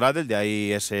que hay straddle, de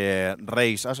ahí ese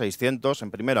race a 600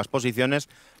 en primeras posiciones.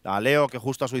 La Leo, que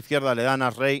justo a su izquierda le dan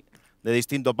as rey de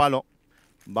distinto palo.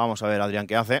 Vamos a ver, Adrián,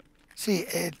 qué hace. Sí,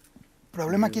 el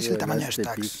problema aquí es el tamaño de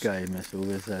stacks. Pica y me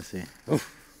subes así.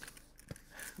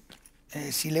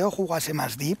 Si Leo jugase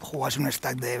más deep, jugase un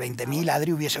stack de 20.000,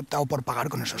 Adri hubiese optado por pagar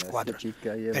con esos 4.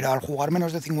 Pero al jugar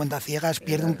menos de 50 ciegas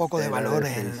pierde un poco de valor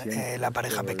en la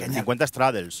pareja pequeña. 50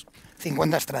 straddles.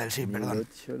 50 straddles, sí, perdón.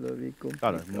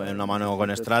 Claro, una mano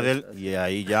con straddle y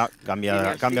ahí ya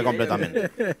cambia completamente.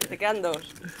 Te quedan 2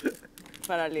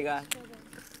 para ligar.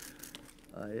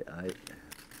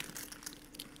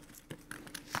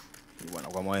 Y bueno,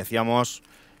 como decíamos,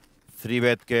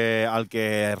 3-bet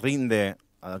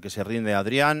al que se rinde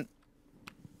Adrián,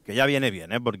 que ya viene bien,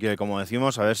 porque como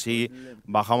decimos, a ver si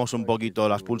bajamos un poquito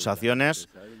las pulsaciones,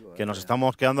 que nos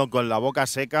estamos quedando con la boca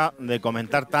seca de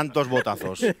comentar tantos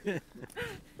botazos.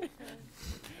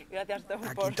 Gracias, Tom,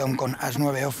 Aquí Tom con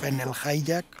as-9 off en el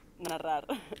hijack. narrar.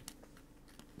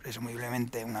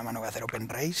 Presumiblemente una mano que va a hacer open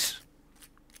race.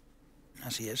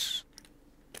 Así es.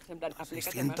 En plan, aplícate más, que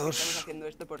 600. estamos haciendo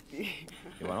esto por ti.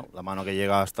 Y bueno, la mano que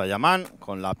llega hasta Yaman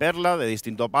con la perla de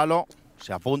distinto palo.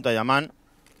 Se apunta Yaman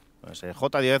con ese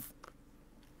J10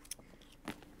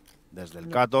 desde el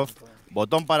cutoff.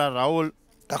 Botón para Raúl.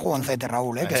 Está jugoncete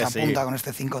Raúl, que se Sí. apunta con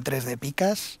este 5-3 de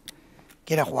picas.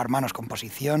 Quiere jugar manos con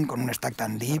posición, con un stack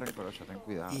tan deep. Rencoroso, ten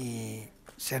cuidado. Y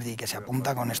Sergi que se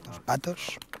apunta con estos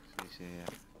patos. Sí, sí.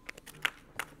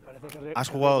 ¿Has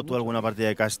jugado tú alguna partida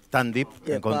de cash tan deep,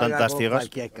 con tantas ciegas?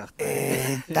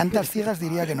 Tantas ciegas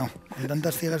diría que no. Con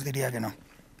tantas ciegas diría que no.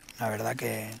 La verdad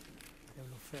que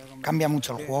cambia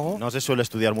mucho el juego. No se suele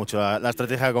estudiar mucho la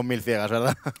estrategia con 1000 ciegas,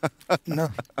 ¿verdad?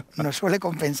 No suele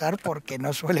compensar porque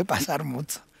no suele pasar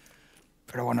mucho.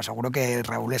 Pero bueno, seguro que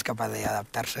Raúl es capaz de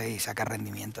adaptarse y sacar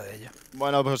rendimiento de ello.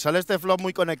 Bueno, pues sale este flop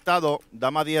muy conectado.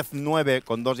 Dama 10-9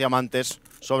 con 2 diamantes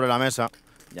sobre la mesa.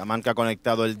 Yaman que ha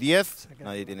conectado el 10.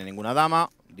 Nadie tiene ninguna dama.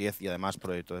 10 y además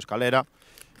proyecto de escalera.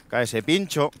 Cae ese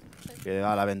pincho que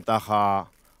da la ventaja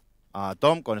a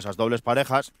Tom con esas dobles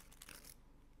parejas.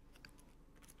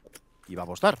 Y va a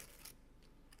apostar.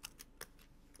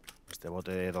 Este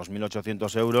bote de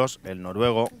 2.800 euros. El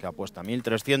noruego que apuesta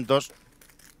 1.300.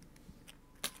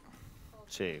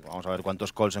 Sí, vamos a ver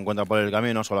cuántos calls se encuentran por el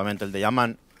camino, solamente el de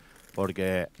Yaman,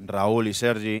 porque Raúl y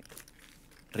Sergi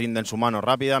rinden su mano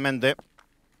rápidamente.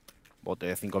 Bote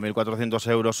de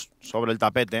 5.400 euros sobre el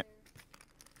tapete.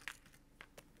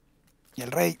 Y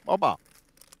el rey. ¡Opa!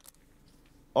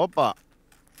 ¡Opa!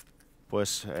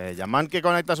 Pues Yaman que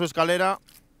conecta su escalera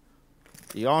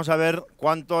y vamos a ver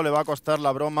cuánto le va a costar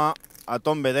la broma a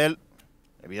Tom Bedell.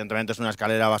 Evidentemente es una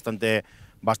escalera bastante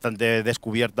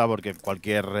descubierta porque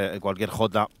cualquier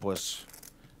J pues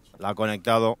la ha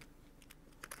conectado.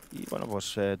 Y bueno,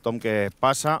 pues Tom que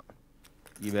pasa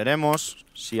y veremos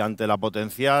si ante la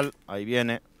potencial, ahí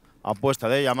viene, apuesta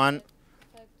de Yaman,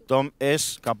 Tom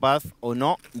es capaz o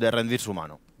no de rendir su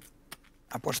mano.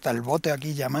 Apuesta el bote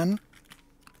aquí Yaman.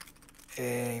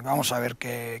 Vamos a ver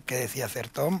qué decide hacer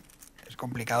Tom. Es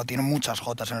complicado, tiene muchas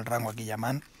Jotas en el rango aquí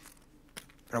Yaman.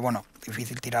 Pero bueno,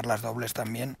 difícil tirar las dobles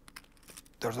también.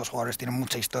 Los dos jugadores tienen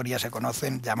mucha historia, se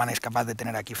conocen. Yaman es capaz de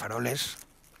tener aquí faroles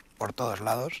por todos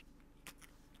lados.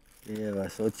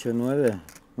 Llevas 8-9.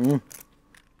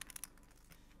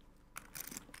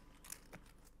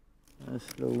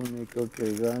 Es lo único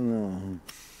que gano.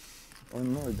 Oh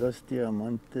no, 2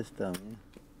 diamantes también.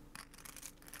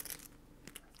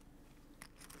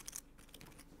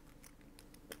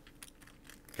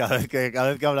 Cada vez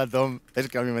que habla Tom es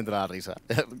que a mí me entra la risa.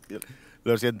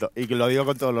 Lo siento. Y que lo digo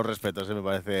con todos los respetos. Me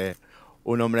parece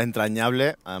un hombre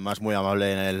entrañable, además muy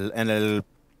amable en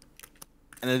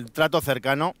el trato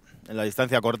cercano, en la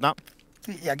distancia corta.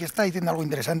 Y aquí está diciendo algo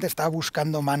interesante, está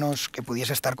buscando manos que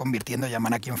pudiese estar convirtiendo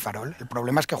Yaman aquí en farol. El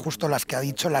problema es que justo las que ha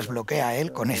dicho las bloquea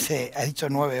él, con ese, ha dicho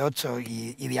 9-8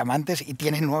 y diamantes, y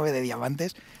tiene 9 de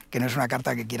diamantes, que no es una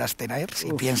carta que quieras tener,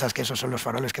 si piensas que esos son los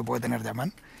faroles que puede tener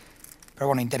Yaman. Pero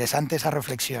bueno, interesante esa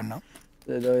reflexión, ¿no?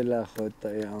 Te doy la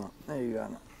J, Yaman. Ahí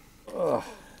gana. Oh.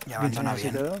 Y abandona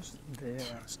bien. 7-2,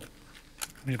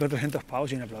 1.400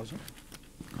 pavos y un aplauso.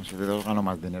 Con 7-2 gano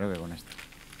más dinero que con esto.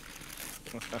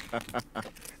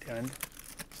 Efectivamente.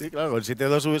 Sí, claro, con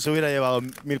 7-2 se hubiera llevado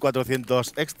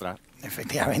 1.400 extra.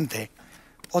 Efectivamente.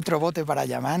 Otro bote para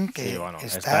Yaman que Sí, bueno,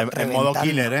 está en modo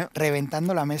killer, ¿eh?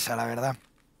 Reventando la mesa, la verdad.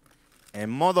 En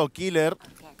modo killer.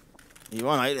 Y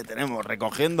bueno, ahí le tenemos,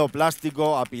 recogiendo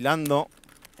plástico, apilando.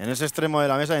 En ese extremo de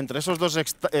la mesa, entre esos dos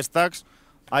stacks,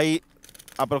 hay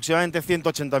aproximadamente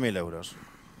 180.000 euros.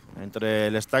 Entre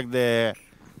el stack de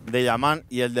Yaman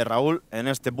y el de Raúl en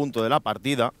este punto de la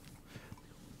partida.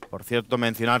 Por cierto,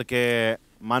 mencionar que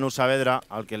Manu Saavedra,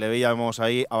 al que le veíamos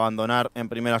ahí abandonar en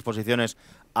primeras posiciones,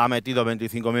 ha metido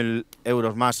 25.000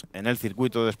 euros más en el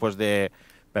circuito después de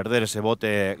perder ese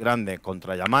bote grande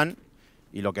contra Yaman.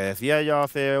 Y lo que decía yo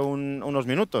hace unos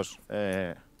minutos,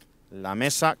 la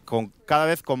mesa cada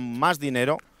vez con más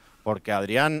dinero, porque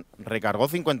Adrián recargó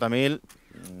 50.000,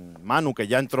 Manu, que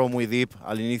ya entró muy deep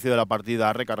al inicio de la partida,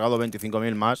 ha recargado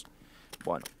 25.000 más.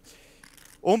 Bueno,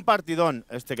 un partidón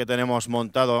este que tenemos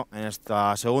montado en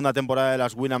esta segunda temporada de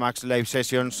las Winamax Live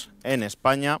Sessions en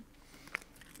España.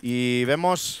 Y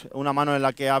vemos una mano en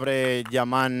la que abre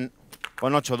Yaman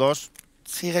con 8-2.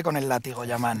 Sigue con el látigo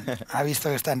Yaman. Ha visto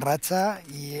que está en racha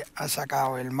y ha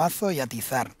sacado el mazo y a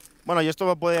tizar. Bueno, y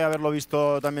esto puede haberlo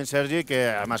visto también Sergi, que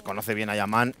además conoce bien a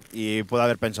Yaman y puede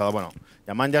haber pensado, bueno,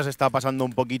 Yaman ya se está pasando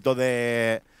un poquito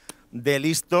de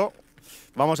listo.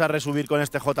 Vamos a resubir con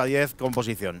este J10 con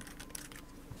posición.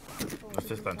 No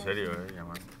estés tan serio,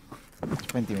 Yaman. Es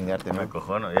para intimidarte, Me ¿no?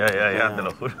 cojono, ya, te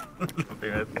lo juro. La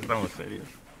primera vez que estamos serios.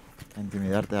 Para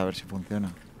intimidarte, a ver si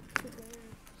funciona.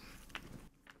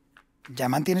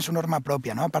 Yaman tiene su norma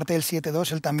propia, ¿no? Aparte del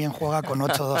 7-2, él también juega con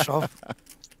 8-2 off.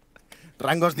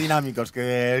 Rangos dinámicos,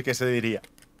 que se diría.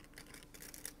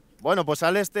 Bueno, pues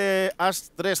sale este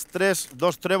As 3-3,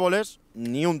 2 tréboles.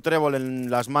 Ni un trébol en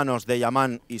las manos de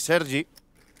Yaman y Sergi.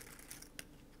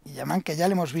 Y Yaman, que ya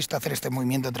le hemos visto hacer este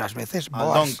movimiento otras veces.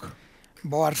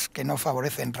 Boards que no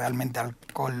favorecen realmente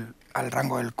al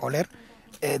rango del caller.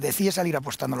 Decide salir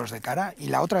apostándolos de cara y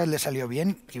la otra vez le salió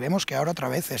bien y vemos que ahora otra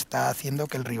vez está haciendo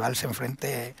que el rival se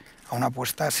enfrente a una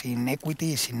apuesta sin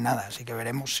equity y sin nada. Así que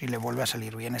veremos si le vuelve a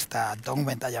salir bien esta Dong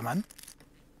Bet a Yaman.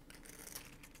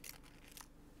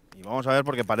 Y vamos a ver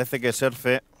porque parece que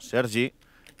Sergi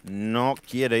no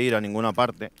quiere ir a ninguna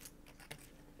parte.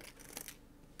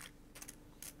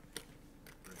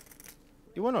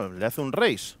 Y bueno, le hace un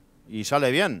raise y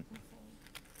sale bien.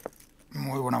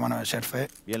 Muy buena mano de Serfe.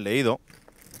 Bien leído.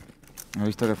 ¿Has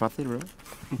visto qué fácil, bro?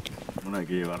 Bueno, hay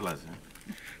que llevarlas,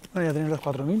 Bueno, ya tienes los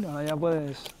 4.000, ahora ya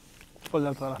puedes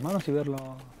foldar todas las manos y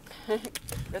verlo.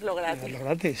 Verlo gratis. Verlo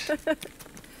gratis.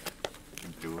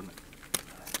 En tribuna.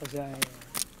 O sea,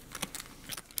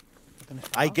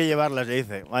 Hay que llevarlas, le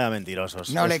dice. Vaya mentirosos.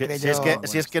 No le creyó.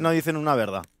 Si es que no dicen una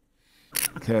verdad.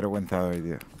 Qué vergüenza hoy,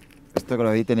 tío. Esto que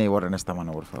lo editen y borren esta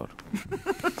mano, por favor.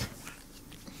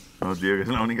 No, tío, que es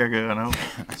la única que he ganado.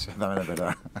 Eso también es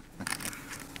verdad.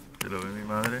 Se lo ve mi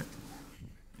madre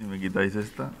y me quitáis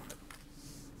esta.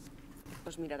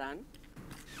 ¿Os mirarán?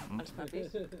 ¿Los papis?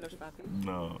 ¿Los papis?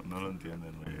 No, no lo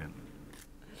entienden muy bien.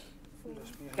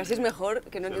 Casi es mejor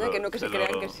que no entiendan que no, que se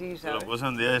crean que sí, Se lo ¿sabes? puse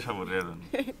un día y se aburrieron.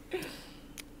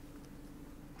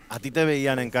 ¿A ti te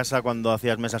veían en casa cuando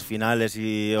hacías mesas finales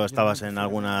o estabas en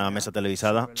alguna mesa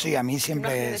televisada? Sí, a mí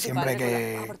siempre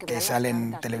que sale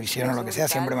en televisión o lo que sea,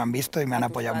 siempre me han visto y me han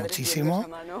apoyado muchísimo.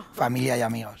 Familia y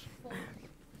amigos.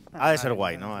 Ha de ser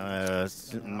guay, ¿no?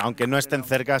 Aunque no estén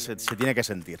cerca, se tiene que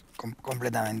sentir.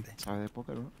 Completamente. ¿Sabes de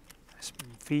póker, bro? es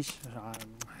fish,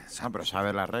 o sea, Pero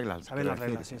sabes las reglas. sabes las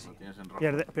reglas, sí, sí. Tienes en rojo.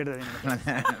 Pierde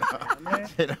dinero.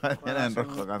 Sí, lo tiene en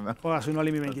rojo, cambia. Juegas un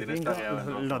All-in tienes 25, tagueado en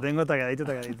rojo. lo tengo tagueadito.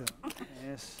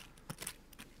 Es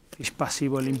fish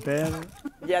pasivo limper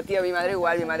Ya, tío, mi madre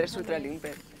igual, mi madre es ultra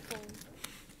limper.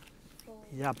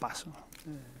 y ya paso.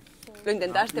 Lo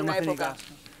intentaste No me una hace ni época.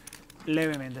 caso.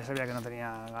 Levemente sabía que no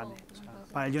tenía gane. O sea,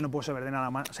 para él yo no puedo saber de nada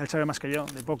más. O sea, él sabe más que yo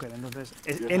de póker, entonces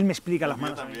él me explica las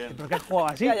manos a mí. también. ¿Pero qué juego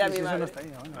así? Ya, Si mi eso madre. no está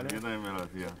ahí, vale, Yo también me lo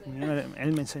hacía.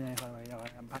 Él me enseña.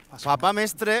 Paso. Papá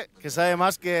Mestre, que sabe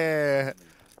más que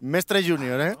Mestre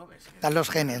Junior, ¿eh? Están los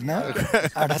genes, ¿no?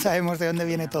 Ahora sabemos de dónde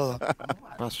viene todo.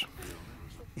 Paso.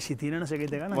 Y si tiene no sé qué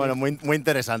te gana. Bueno, muy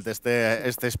interesante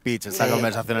este speech, esta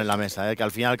conversación en la mesa, ¿eh? Que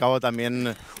al fin y al cabo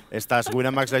también estas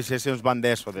Winamax Live Sessions van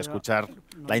de eso, de escuchar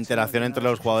la interacción entre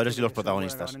los jugadores y los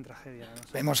protagonistas.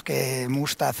 Vemos que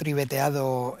Musta ha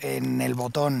tribeteado en el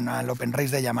botón al Open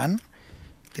Race de Yaman.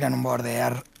 Tiran un board de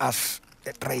As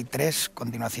Rey 3,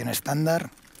 continuación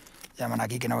estándar. Yaman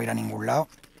aquí que no va a ir a ningún lado.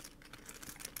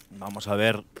 Vamos a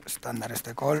ver. Estándar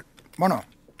este call. Bueno,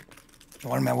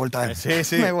 igual me ha vuelto a... Sí,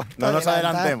 me he vuelto no a nos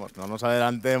adelantar. no nos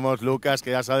adelantemos, Lucas,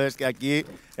 que ya sabes que aquí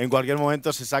en cualquier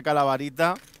momento se saca la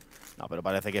varita. No, pero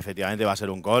parece que efectivamente va a ser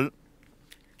un call.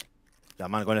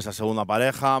 Yaman con esa segunda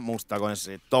pareja, Musta con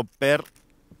ese top pair.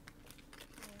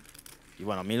 Y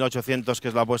bueno, 1800 que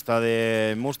es la apuesta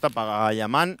de Musta, paga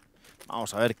Yaman.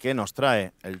 Vamos a ver qué nos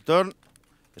trae el turn.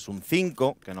 Es un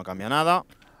 5, que no cambia nada.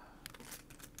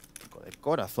 5 de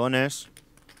corazones.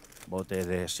 Bote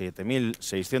de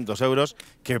 7.600 euros,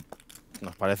 que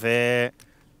nos parece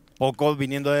poco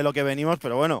viniendo de lo que venimos,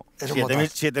 pero bueno,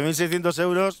 7.600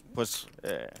 euros, pues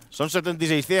son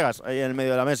 76 ciegas ahí en el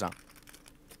medio de la mesa.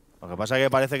 Lo que pasa es que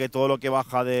parece que todo lo que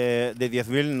baja de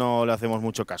 10.000 no le hacemos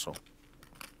mucho caso.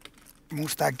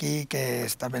 Musta aquí que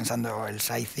está pensando el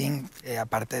sizing,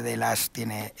 aparte de las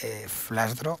tiene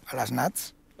flash draw a las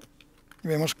nuts.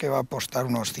 Vemos que va a apostar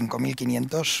unos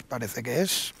 5.500, parece que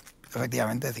es.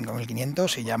 Efectivamente,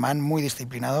 5.500 y Yaman muy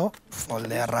disciplinado,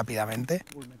 foldea rápidamente.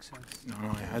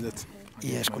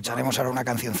 Y escucharemos ahora una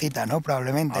cancioncita, ¿no?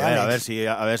 Probablemente, A Alex.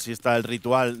 ver si está el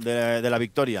ritual de la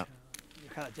victoria.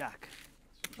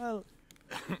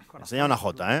 Enseña una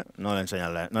J, ¿eh? No le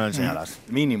enseñarás.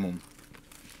 Minimum.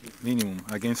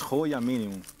 Against Joya,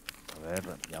 minimum. A ver,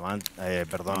 Yaman,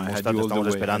 perdón, I had Musta, you te all the estamos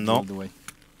way, esperando. all the way.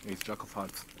 It's Jack of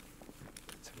Hearts.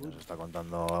 Nos está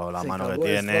contando la Se mano que acabó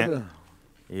tiene. esto,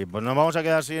 Y pues nos vamos a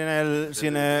quedar sin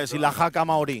la jaca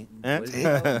maorí, ¿eh? Sí,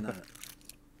 nada.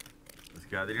 Es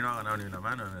que Adri no ha ganado ni una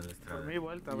mano en el estrado.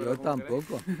 Yo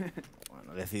tampoco.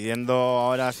 Bueno, decidiendo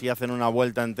ahora si hacen una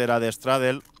vuelta entera de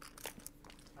straddle.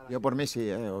 Yo por mí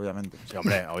sí, obviamente. Sí,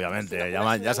 hombre, obviamente.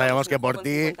 Ya sabemos que por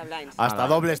ti hasta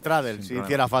doble straddle, si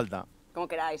hiciera falta. Como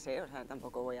queráis, ¿eh? O sea,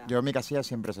 tampoco voy a... Yo mi casilla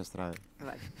siempre es Straddle.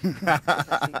 Vale. Es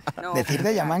así. No, Decir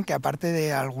de Yaman que aparte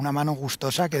de alguna mano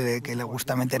gustosa que le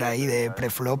gusta meter ahí de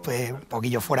preflop un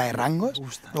poquillo fuera de rangos,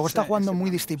 luego está jugando muy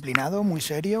disciplinado, muy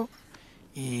serio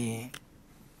y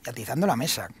atizando la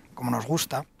mesa, como nos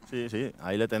gusta. Sí, sí,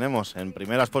 ahí le tenemos, en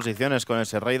primeras posiciones con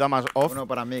ese rey damas off. Uno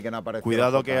para mí que no aparece.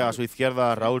 Cuidado que a su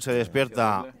izquierda Raúl se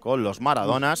despierta con los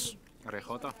maradonas.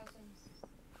 RJ.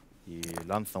 Y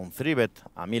lanza un 3-bet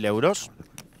a 1000 euros.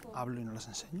 Hablo y no las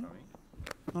enseño.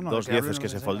 Dos dieces que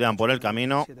se foldean por el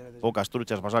camino. Pocas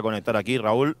truchas vas a conectar aquí,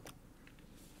 Raúl.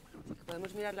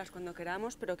 podemos mirarlas cuando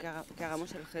queramos, pero que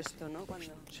hagamos el gesto, ¿no?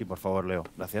 Cuando... Sí, por favor, Leo.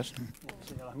 Gracias.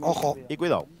 Ojo. Y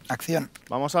cuidado. Acción.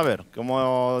 Vamos a ver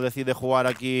cómo decide jugar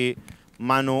aquí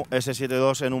Manu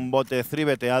S02 en un bote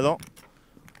tribeteado.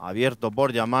 Abierto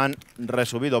por Yaman,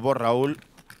 resubido por Raúl.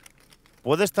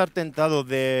 ¿Puede estar tentado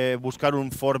de buscar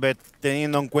un 4-bet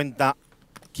teniendo en cuenta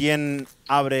quién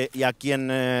abre y a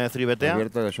quién tribetea?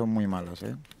 Abierto que son muy malas,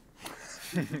 ¿eh?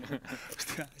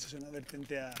 Hostia, eso suena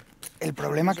vertente a... El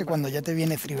problema es que cuando ya te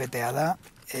viene tribeteada,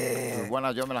 Pues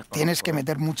buenas, yo me las conozco, tienes que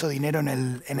meter mucho dinero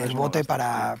en el bote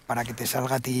para que te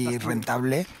salga a ti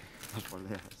rentable.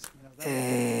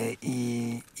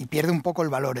 Y pierde un poco el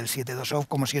valor el 7-2 off,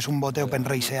 como si es un bote open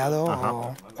raceado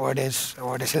o eres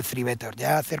el 3-better.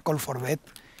 Ya hacer call for bet,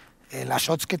 las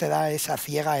odds que te da esa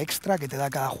ciega extra que te da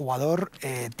cada jugador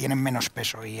tienen menos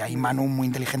peso, y ahí Manu muy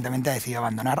inteligentemente ha decidido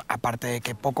abandonar, aparte de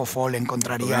que poco fall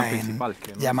encontraría en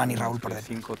Yaman y Raúl por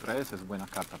dentro. 5-3 es buena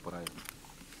carta por ahí.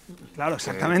 Claro,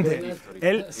 exactamente.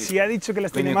 Él sí ha dicho que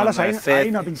las tiene malas,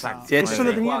 ahí no ha pensado. Eso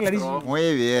lo tenía clarísimo.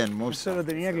 Muy bien, Mustapha. Eso lo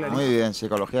tenía clarísimo. Muy bien,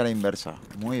 psicología a la inversa.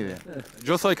 Muy bien.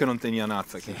 Yo soy que no tenía nada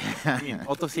aquí.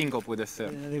 8-5 puede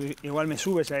ser. Igual me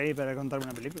subes ahí para contarme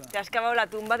una película. Te has cavado la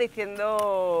tumba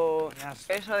diciendo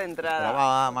eso de entrada. Pero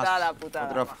va, más Toda la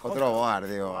putada. otro board,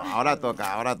 digo. Ahora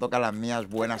toca las mías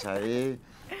buenas ahí.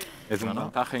 Es un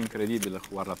ventaja increíble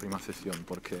jugar la primera sesión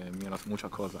porque miras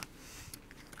muchas cosas.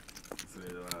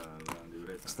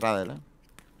 Straddle, ¿eh?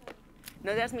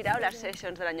 ¿No te has mirado las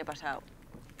sessions del año pasado?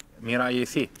 Mira ahí,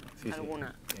 sí.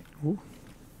 ¿Alguna? Sí.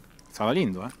 Estaba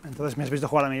lindo, ¿eh? Entonces me has visto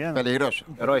jugar a mi vida. Peligroso.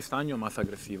 Pero este año más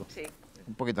agresivo. Sí.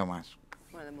 Un poquito más.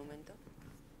 Bueno, de momento.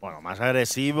 Bueno, más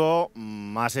agresivo,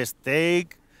 más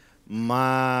stake,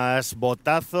 más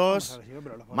botazos,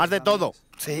 más de todo.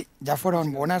 Sí, ya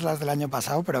fueron buenas las del año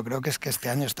pasado, pero creo que es que este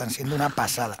año están siendo una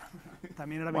pasada.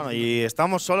 Bueno, y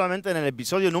estamos solamente en el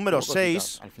episodio número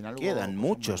 6. Quedan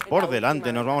muchos por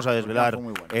delante. Nos vamos a desvelar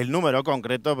el número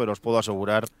concreto, pero os puedo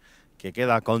asegurar que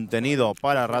queda contenido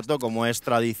para rato, como es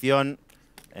tradición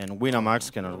en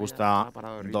Winamax, que nos gusta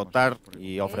dotar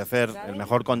y ofrecer el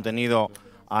mejor contenido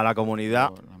a la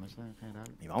comunidad.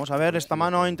 Y vamos a ver esta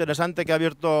mano interesante que ha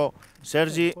abierto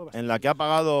Sergi, en la que ha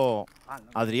pagado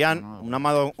Adrián, una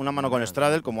mano con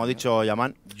straddle, como ha dicho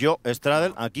Yaman. Yo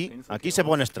straddle, aquí se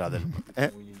pone straddle,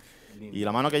 ¿eh? Y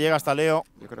la mano que llega hasta Leo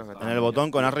en el botón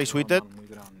con Array Suited.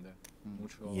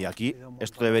 Y aquí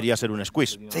esto debería ser un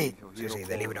squeeze. Sí,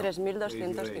 de libro.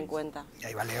 3.250. Y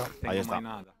ahí va Leo. Ahí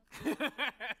está.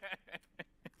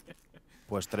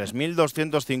 Pues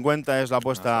 3.250 es la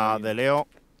apuesta de Leo.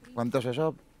 ¿Cuánto es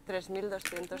eso?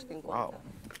 3.250. Wow.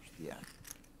 Hostia.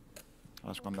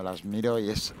 Es cuando las miro y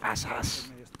es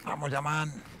asas. Vamos,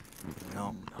 Yaman.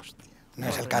 No, hostia. No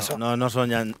es el caso. No son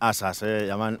ya asas,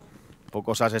 Yaman.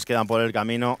 Pocos ases quedan por el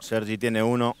camino. Sergi tiene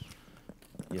uno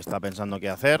y está pensando qué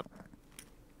hacer.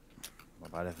 Me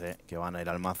parece que van a ir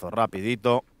al mazo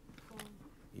rapidito.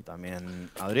 Y también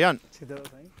Adrián.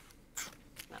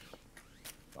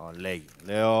 Con Ley.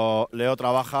 Leo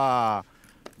trabaja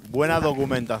buena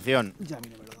documentación.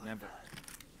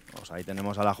 Pues ahí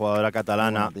tenemos a la jugadora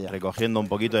catalana recogiendo un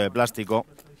poquito de plástico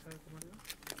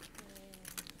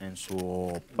en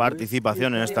su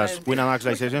participación en estas Winamax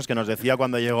Live Sessions, que nos decía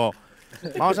cuando llegó: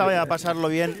 vamos a pasarlo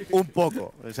bien un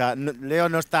poco. O sea, Leo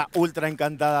no está ultra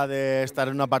encantada de estar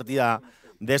en una partida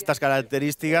de estas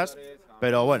características,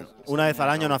 pero bueno, una vez al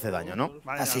año no hace daño, ¿no?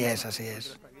 Así es, así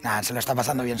es. Nada, se lo está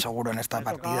pasando bien seguro en esta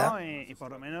partida. Y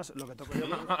por lo menos lo que toco yo...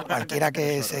 Cualquiera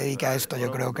que se dedique a esto, yo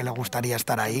creo que le gustaría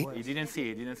estar ahí.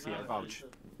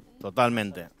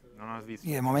 Totalmente.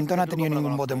 Y de momento no ha tenido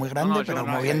ningún bote muy grande, pero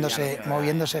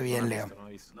moviéndose bien, Leo.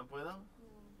 ¿No puedo?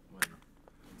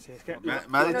 Sí, es que Me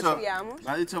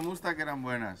ha dicho Musta que eran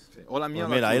buenas. Hola, pues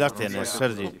mira, ahí las tienes,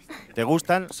 Sergi. ¿Te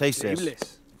gustan? 6-6.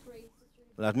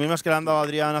 Las mismas que le han dado a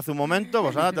Adrián hace un momento,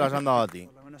 pues ahora te las han dado a ti.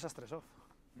 por lo menos esas 3 off.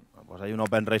 Pues hay un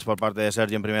open race por parte de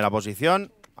Sergi en primera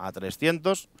posición, a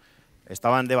 300.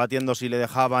 estaban debatiendo si le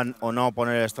dejaban o no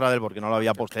poner el straddle porque no lo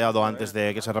había posteado antes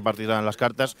de que se repartieran las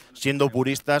cartas. Siendo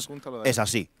puristas, es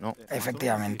así, ¿no?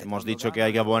 Efectivamente. Hemos dicho que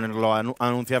hay que ponerlo,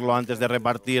 anunciarlo antes de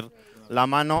repartir la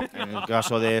mano. En el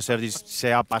caso de Sergi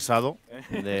se ha pasado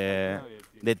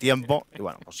de tiempo. Y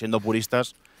bueno, pues siendo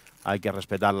puristas hay que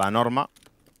respetar la norma.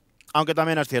 Aunque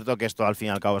también es cierto que esto al fin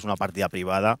y al cabo es una partida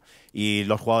privada y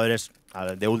los jugadores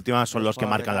de última son los que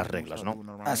marcan las reglas,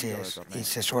 ¿no? Así es. Y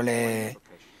se suele...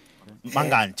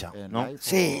 Manga ancha, ¿no?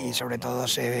 Sí, y sobre todo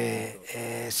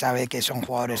se sabe que son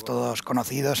jugadores todos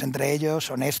conocidos entre ellos,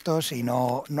 honestos, y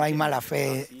no hay mala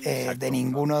fe de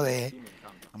ninguno de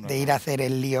ir a hacer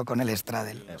el lío con el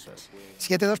straddle.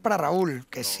 7-2 para Raúl,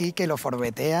 que sí que lo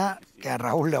forbetea, que a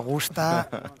Raúl le gusta.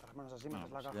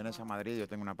 Si vienes a Madrid, yo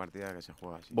tengo una partida que se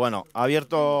juega así. Bueno,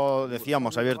 abierto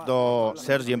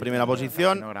Sergi en primera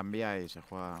posición. Gran Vía y se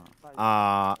juega.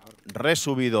 Ha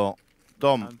resubido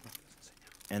Tom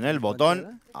en el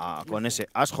botón con ese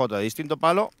as-J de distinto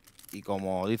palo. Y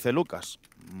como dice Lucas,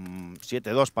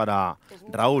 7-2 para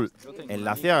Raúl en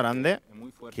la ciega grande,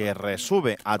 que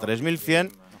resube a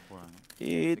 3100.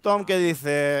 Y Tom que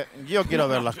dice, yo quiero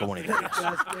ver las comunitarias.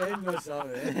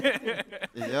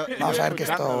 Vamos a ver que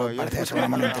esto parece ser una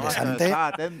mano interesante. Está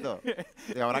atento.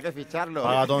 Y habrá que ficharlo.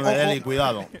 Paga Tom Bedell y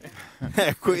cuidado.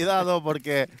 Cuidado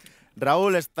porque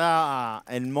Raúl está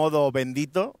en modo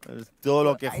bendito. Todo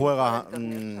lo que juega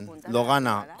lo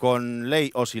gana con ley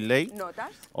o sin ley.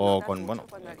 O con, bueno,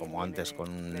 como antes, con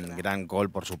un gran call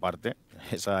por su parte.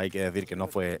 Esa hay que decir que no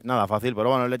fue nada fácil. Pero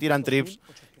bueno, le tiran trips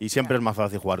y siempre es más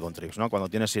fácil jugar con trips, ¿no? Cuando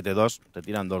tienes 7-2, te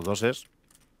tiran 2 doses.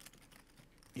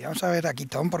 Y vamos a ver aquí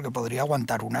Tom, porque podría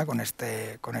aguantar una con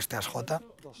este as-J.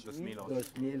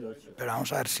 Pero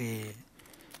vamos a ver si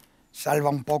salva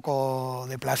un poco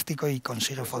de plástico y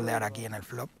consigue foldear aquí en el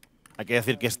flop. Hay que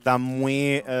decir que está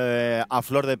muy a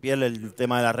flor de piel el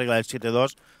tema de la regla del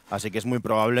 7-2, así que es muy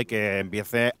probable que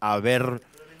empiece a ver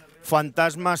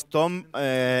fantasmas Tom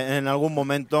en algún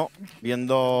momento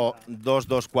viendo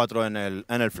 2-2-4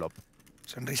 en el flop.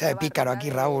 Sonrisa de pícaro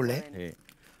aquí Raúl, ¿eh? Sí.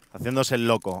 Haciéndose el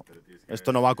loco.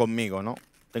 Esto no va conmigo, ¿no?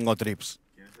 Tengo trips.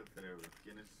 ¿Quién es el cerebro?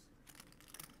 ¿Quién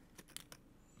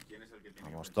es el que tiene?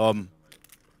 Vamos, Tom.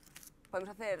 Podemos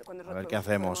hacer cuando A ver qué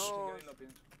hacemos.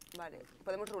 Vale,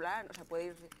 podemos rular, o sea, puede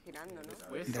ir girando, ¿no?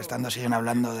 Mientras tanto siguen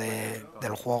hablando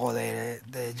del juego de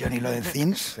Johnny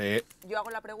Lodenzins. Sí. Yo hago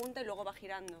la pregunta y luego va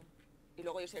girando. Y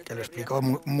luego yo sé el que lo explicó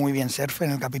muy bien Surf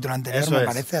en el capítulo anterior, Eso me es,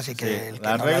 parece, así que... Sí. El que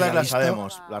las no reglas haya las visto,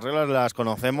 sabemos, las reglas las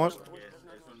conocemos.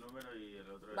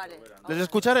 Vale. Les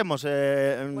escucharemos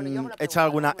hecha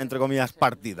alguna, entre comillas,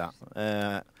 partida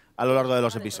a lo largo de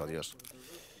los episodios.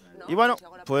 Y bueno,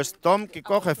 pues Tom, que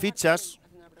coge fichas,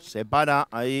 separa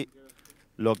ahí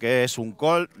lo que es un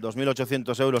call,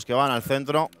 2.800 euros que van al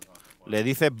centro, le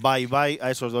dice bye bye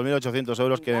a esos 2.800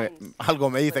 euros que algo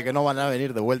me dice que no van a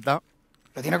venir de vuelta.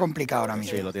 Lo tiene complicado ahora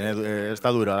mismo. Sí, lo tiene, está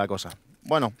dura la cosa.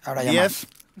 Bueno, ahora ya 10.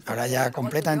 Ahora ya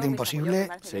completamente imposible.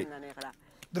 Sí.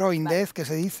 Drawing death, que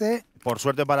se dice. Por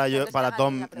suerte para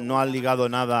Tom no ha ligado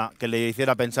nada que le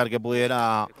hiciera pensar que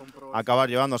pudiera acabar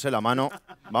llevándose la mano.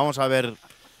 Vamos a ver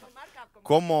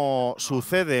cómo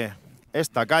sucede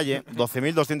esta calle.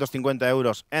 12.250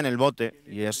 euros en el bote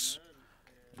y es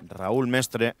Raúl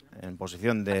Mestre en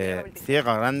posición de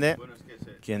ciega grande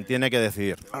quien tiene que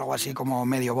decidir. Algo así como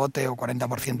medio bote o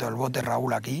 40% del bote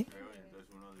Raúl aquí.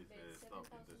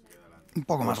 Un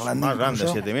poco más grande. Más grande,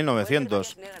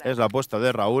 7.900 es la apuesta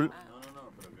de Raúl.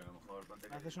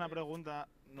 Haces una pregunta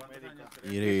numérica.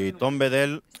 Y Tom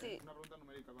Bedell,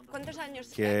 ¿Cuántos años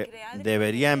que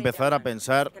debería empezar a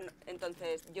pensar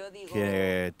Entonces, yo digo,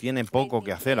 que tiene poco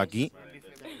que hacer aquí.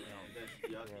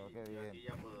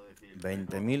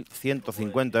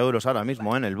 20.150 euros ahora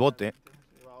mismo en el bote.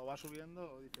 Va subiendo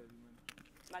o dice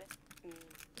vale.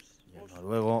 Y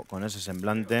luego con ese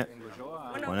semblante,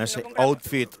 con ese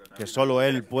outfit que solo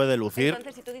él puede lucir.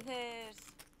 Entonces, si tú dices,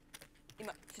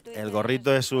 El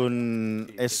gorrito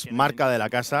es marca de la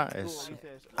casa.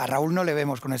 A Raúl no le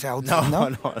vemos con ese outfit, no,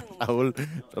 ¿no?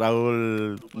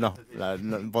 Raúl no.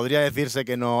 Podría decirse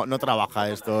que no trabaja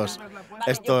estos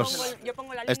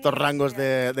rangos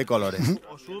de colores.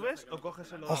 o subes o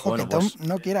coges el Ojo Bueno, que Tom pues,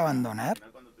 no quiere abandonar.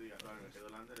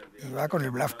 Y va con el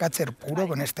bluff catcher puro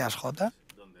con este as-J.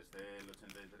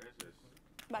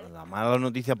 La mala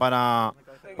noticia para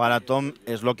Tom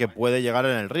es lo que puede llegar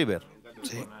en el river.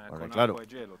 Sí. Porque claro,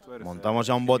 montamos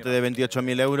ya un bote de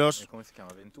 28.000 euros,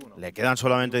 le quedan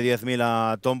solamente 10.000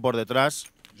 a Tom por detrás.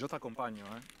 Yo te acompaño,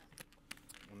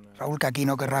 Raúl, que aquí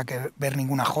no querrá ver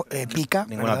ninguna pica.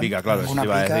 Ninguna pica, claro, Ninguna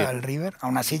eso te iba a pica decir. al river.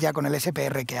 Aún así, ya con el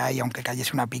SPR que hay, aunque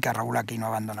cayese una pica, Raúl aquí no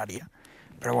abandonaría.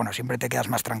 Pero bueno, siempre te quedas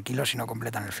más tranquilo si no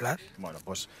completan el flash. Bueno,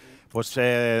 pues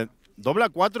doble a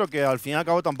 4, que al fin y al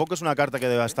cabo tampoco es una carta que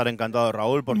deba estar encantado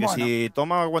Raúl, porque Bueno. si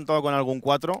toma aguantado con algún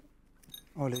 4…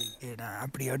 Era, a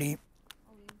priori,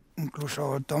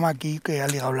 incluso toma aquí que ha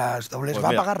ligado las dobles. Pues va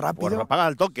mira, a pagar rápido. Pues va a pagar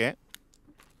al toque, ¿eh?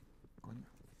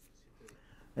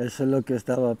 Eso es lo que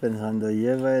estaba pensando.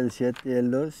 Lleva el 7 y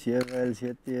el 2, lleva el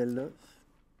 7 y el 2.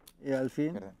 Y al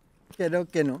fin, creo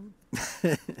que no.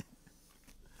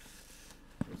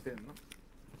 100, ¿no?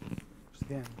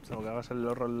 100, salvo que hagas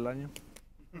el rol del año.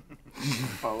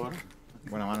 Por favor.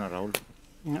 Buena mano, Raúl.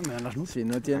 Me dan las luces. Si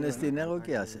no tienes dinero,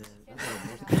 ¿qué haces?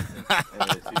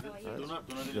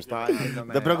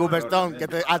 No te preocupes, Tom, que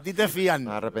a ti te fían.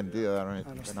 Me he arrepentido de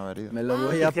no haber ido. Me lo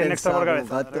voy a 100 extra por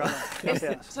pensar cabeza. un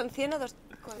rato. ¿Son 100 o 2?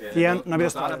 100, no ha habido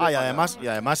extra. Ah, y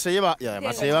además se lleva,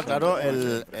 claro,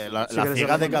 la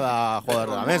ciega de cada jugador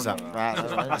de la mesa.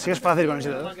 Así es fácil con el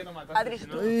 7-2. Adri,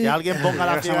 Que alguien ponga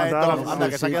la ciega de Tom, anda,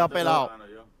 que se ha quedado pelado.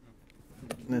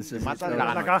 Mata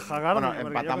la caja, claro. Bueno,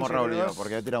 empatamos Raúl y yo,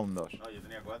 porque yo he tirado un 2. No, yo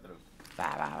tenía 4.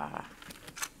 Va.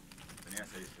 Tenía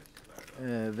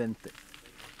 6. 20.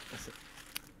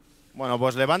 Bueno,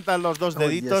 pues levantas los dos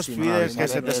deditos, 19, pides que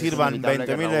se te sirvan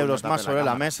 20.000 euros más sobre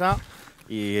la mesa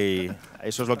y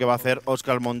eso es lo que va a hacer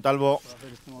Óscar Montalvo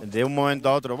de un momento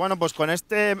a otro. Bueno, pues con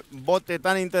este bote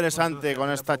tan interesante,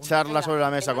 con esta charla sobre la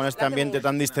mesa, con este ambiente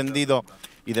tan distendido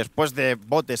y después de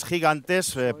botes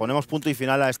gigantes, ponemos punto y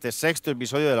final a este sexto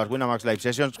episodio de las Winamax Live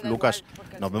Sessions. Lucas,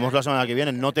 nos vemos la semana que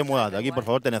viene. No te muevas de aquí, por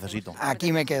favor, te necesito.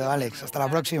 Aquí me quedo, Alex. Hasta la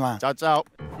próxima. Chao, chao.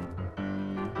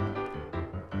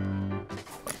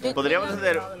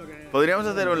 Podríamos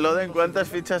hacer un load en cuántas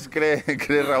fichas cree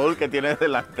Raúl que tiene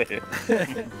delante.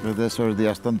 Es de esos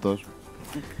días tontos.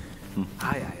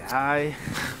 Ay.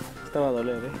 Esta va a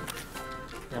doler, ¿eh?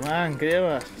 Yaman, ¿qué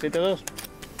llevas? ¿7-2?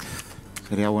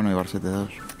 Sería bueno llevar 7-2.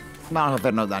 Vamos a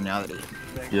hacernos daño, Adri.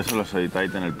 Yo solo soy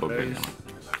tight en el poker.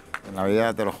 En la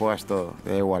vida te lo juegas todo,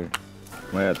 te da igual.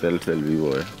 Vaya Telcel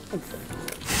vivo, ¿eh?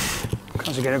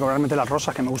 No, si quiere cobrarme las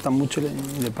rosas, que me gustan mucho,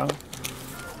 y le pago.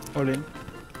 Olin.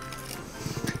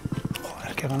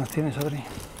 Joder, qué ganas tienes, Adri.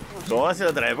 ¿Cómo va a ser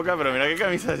otra época? Pero mira qué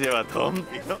camisas lleva Tom,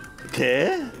 tío.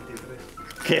 ¿Qué?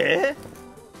 ¿Qué?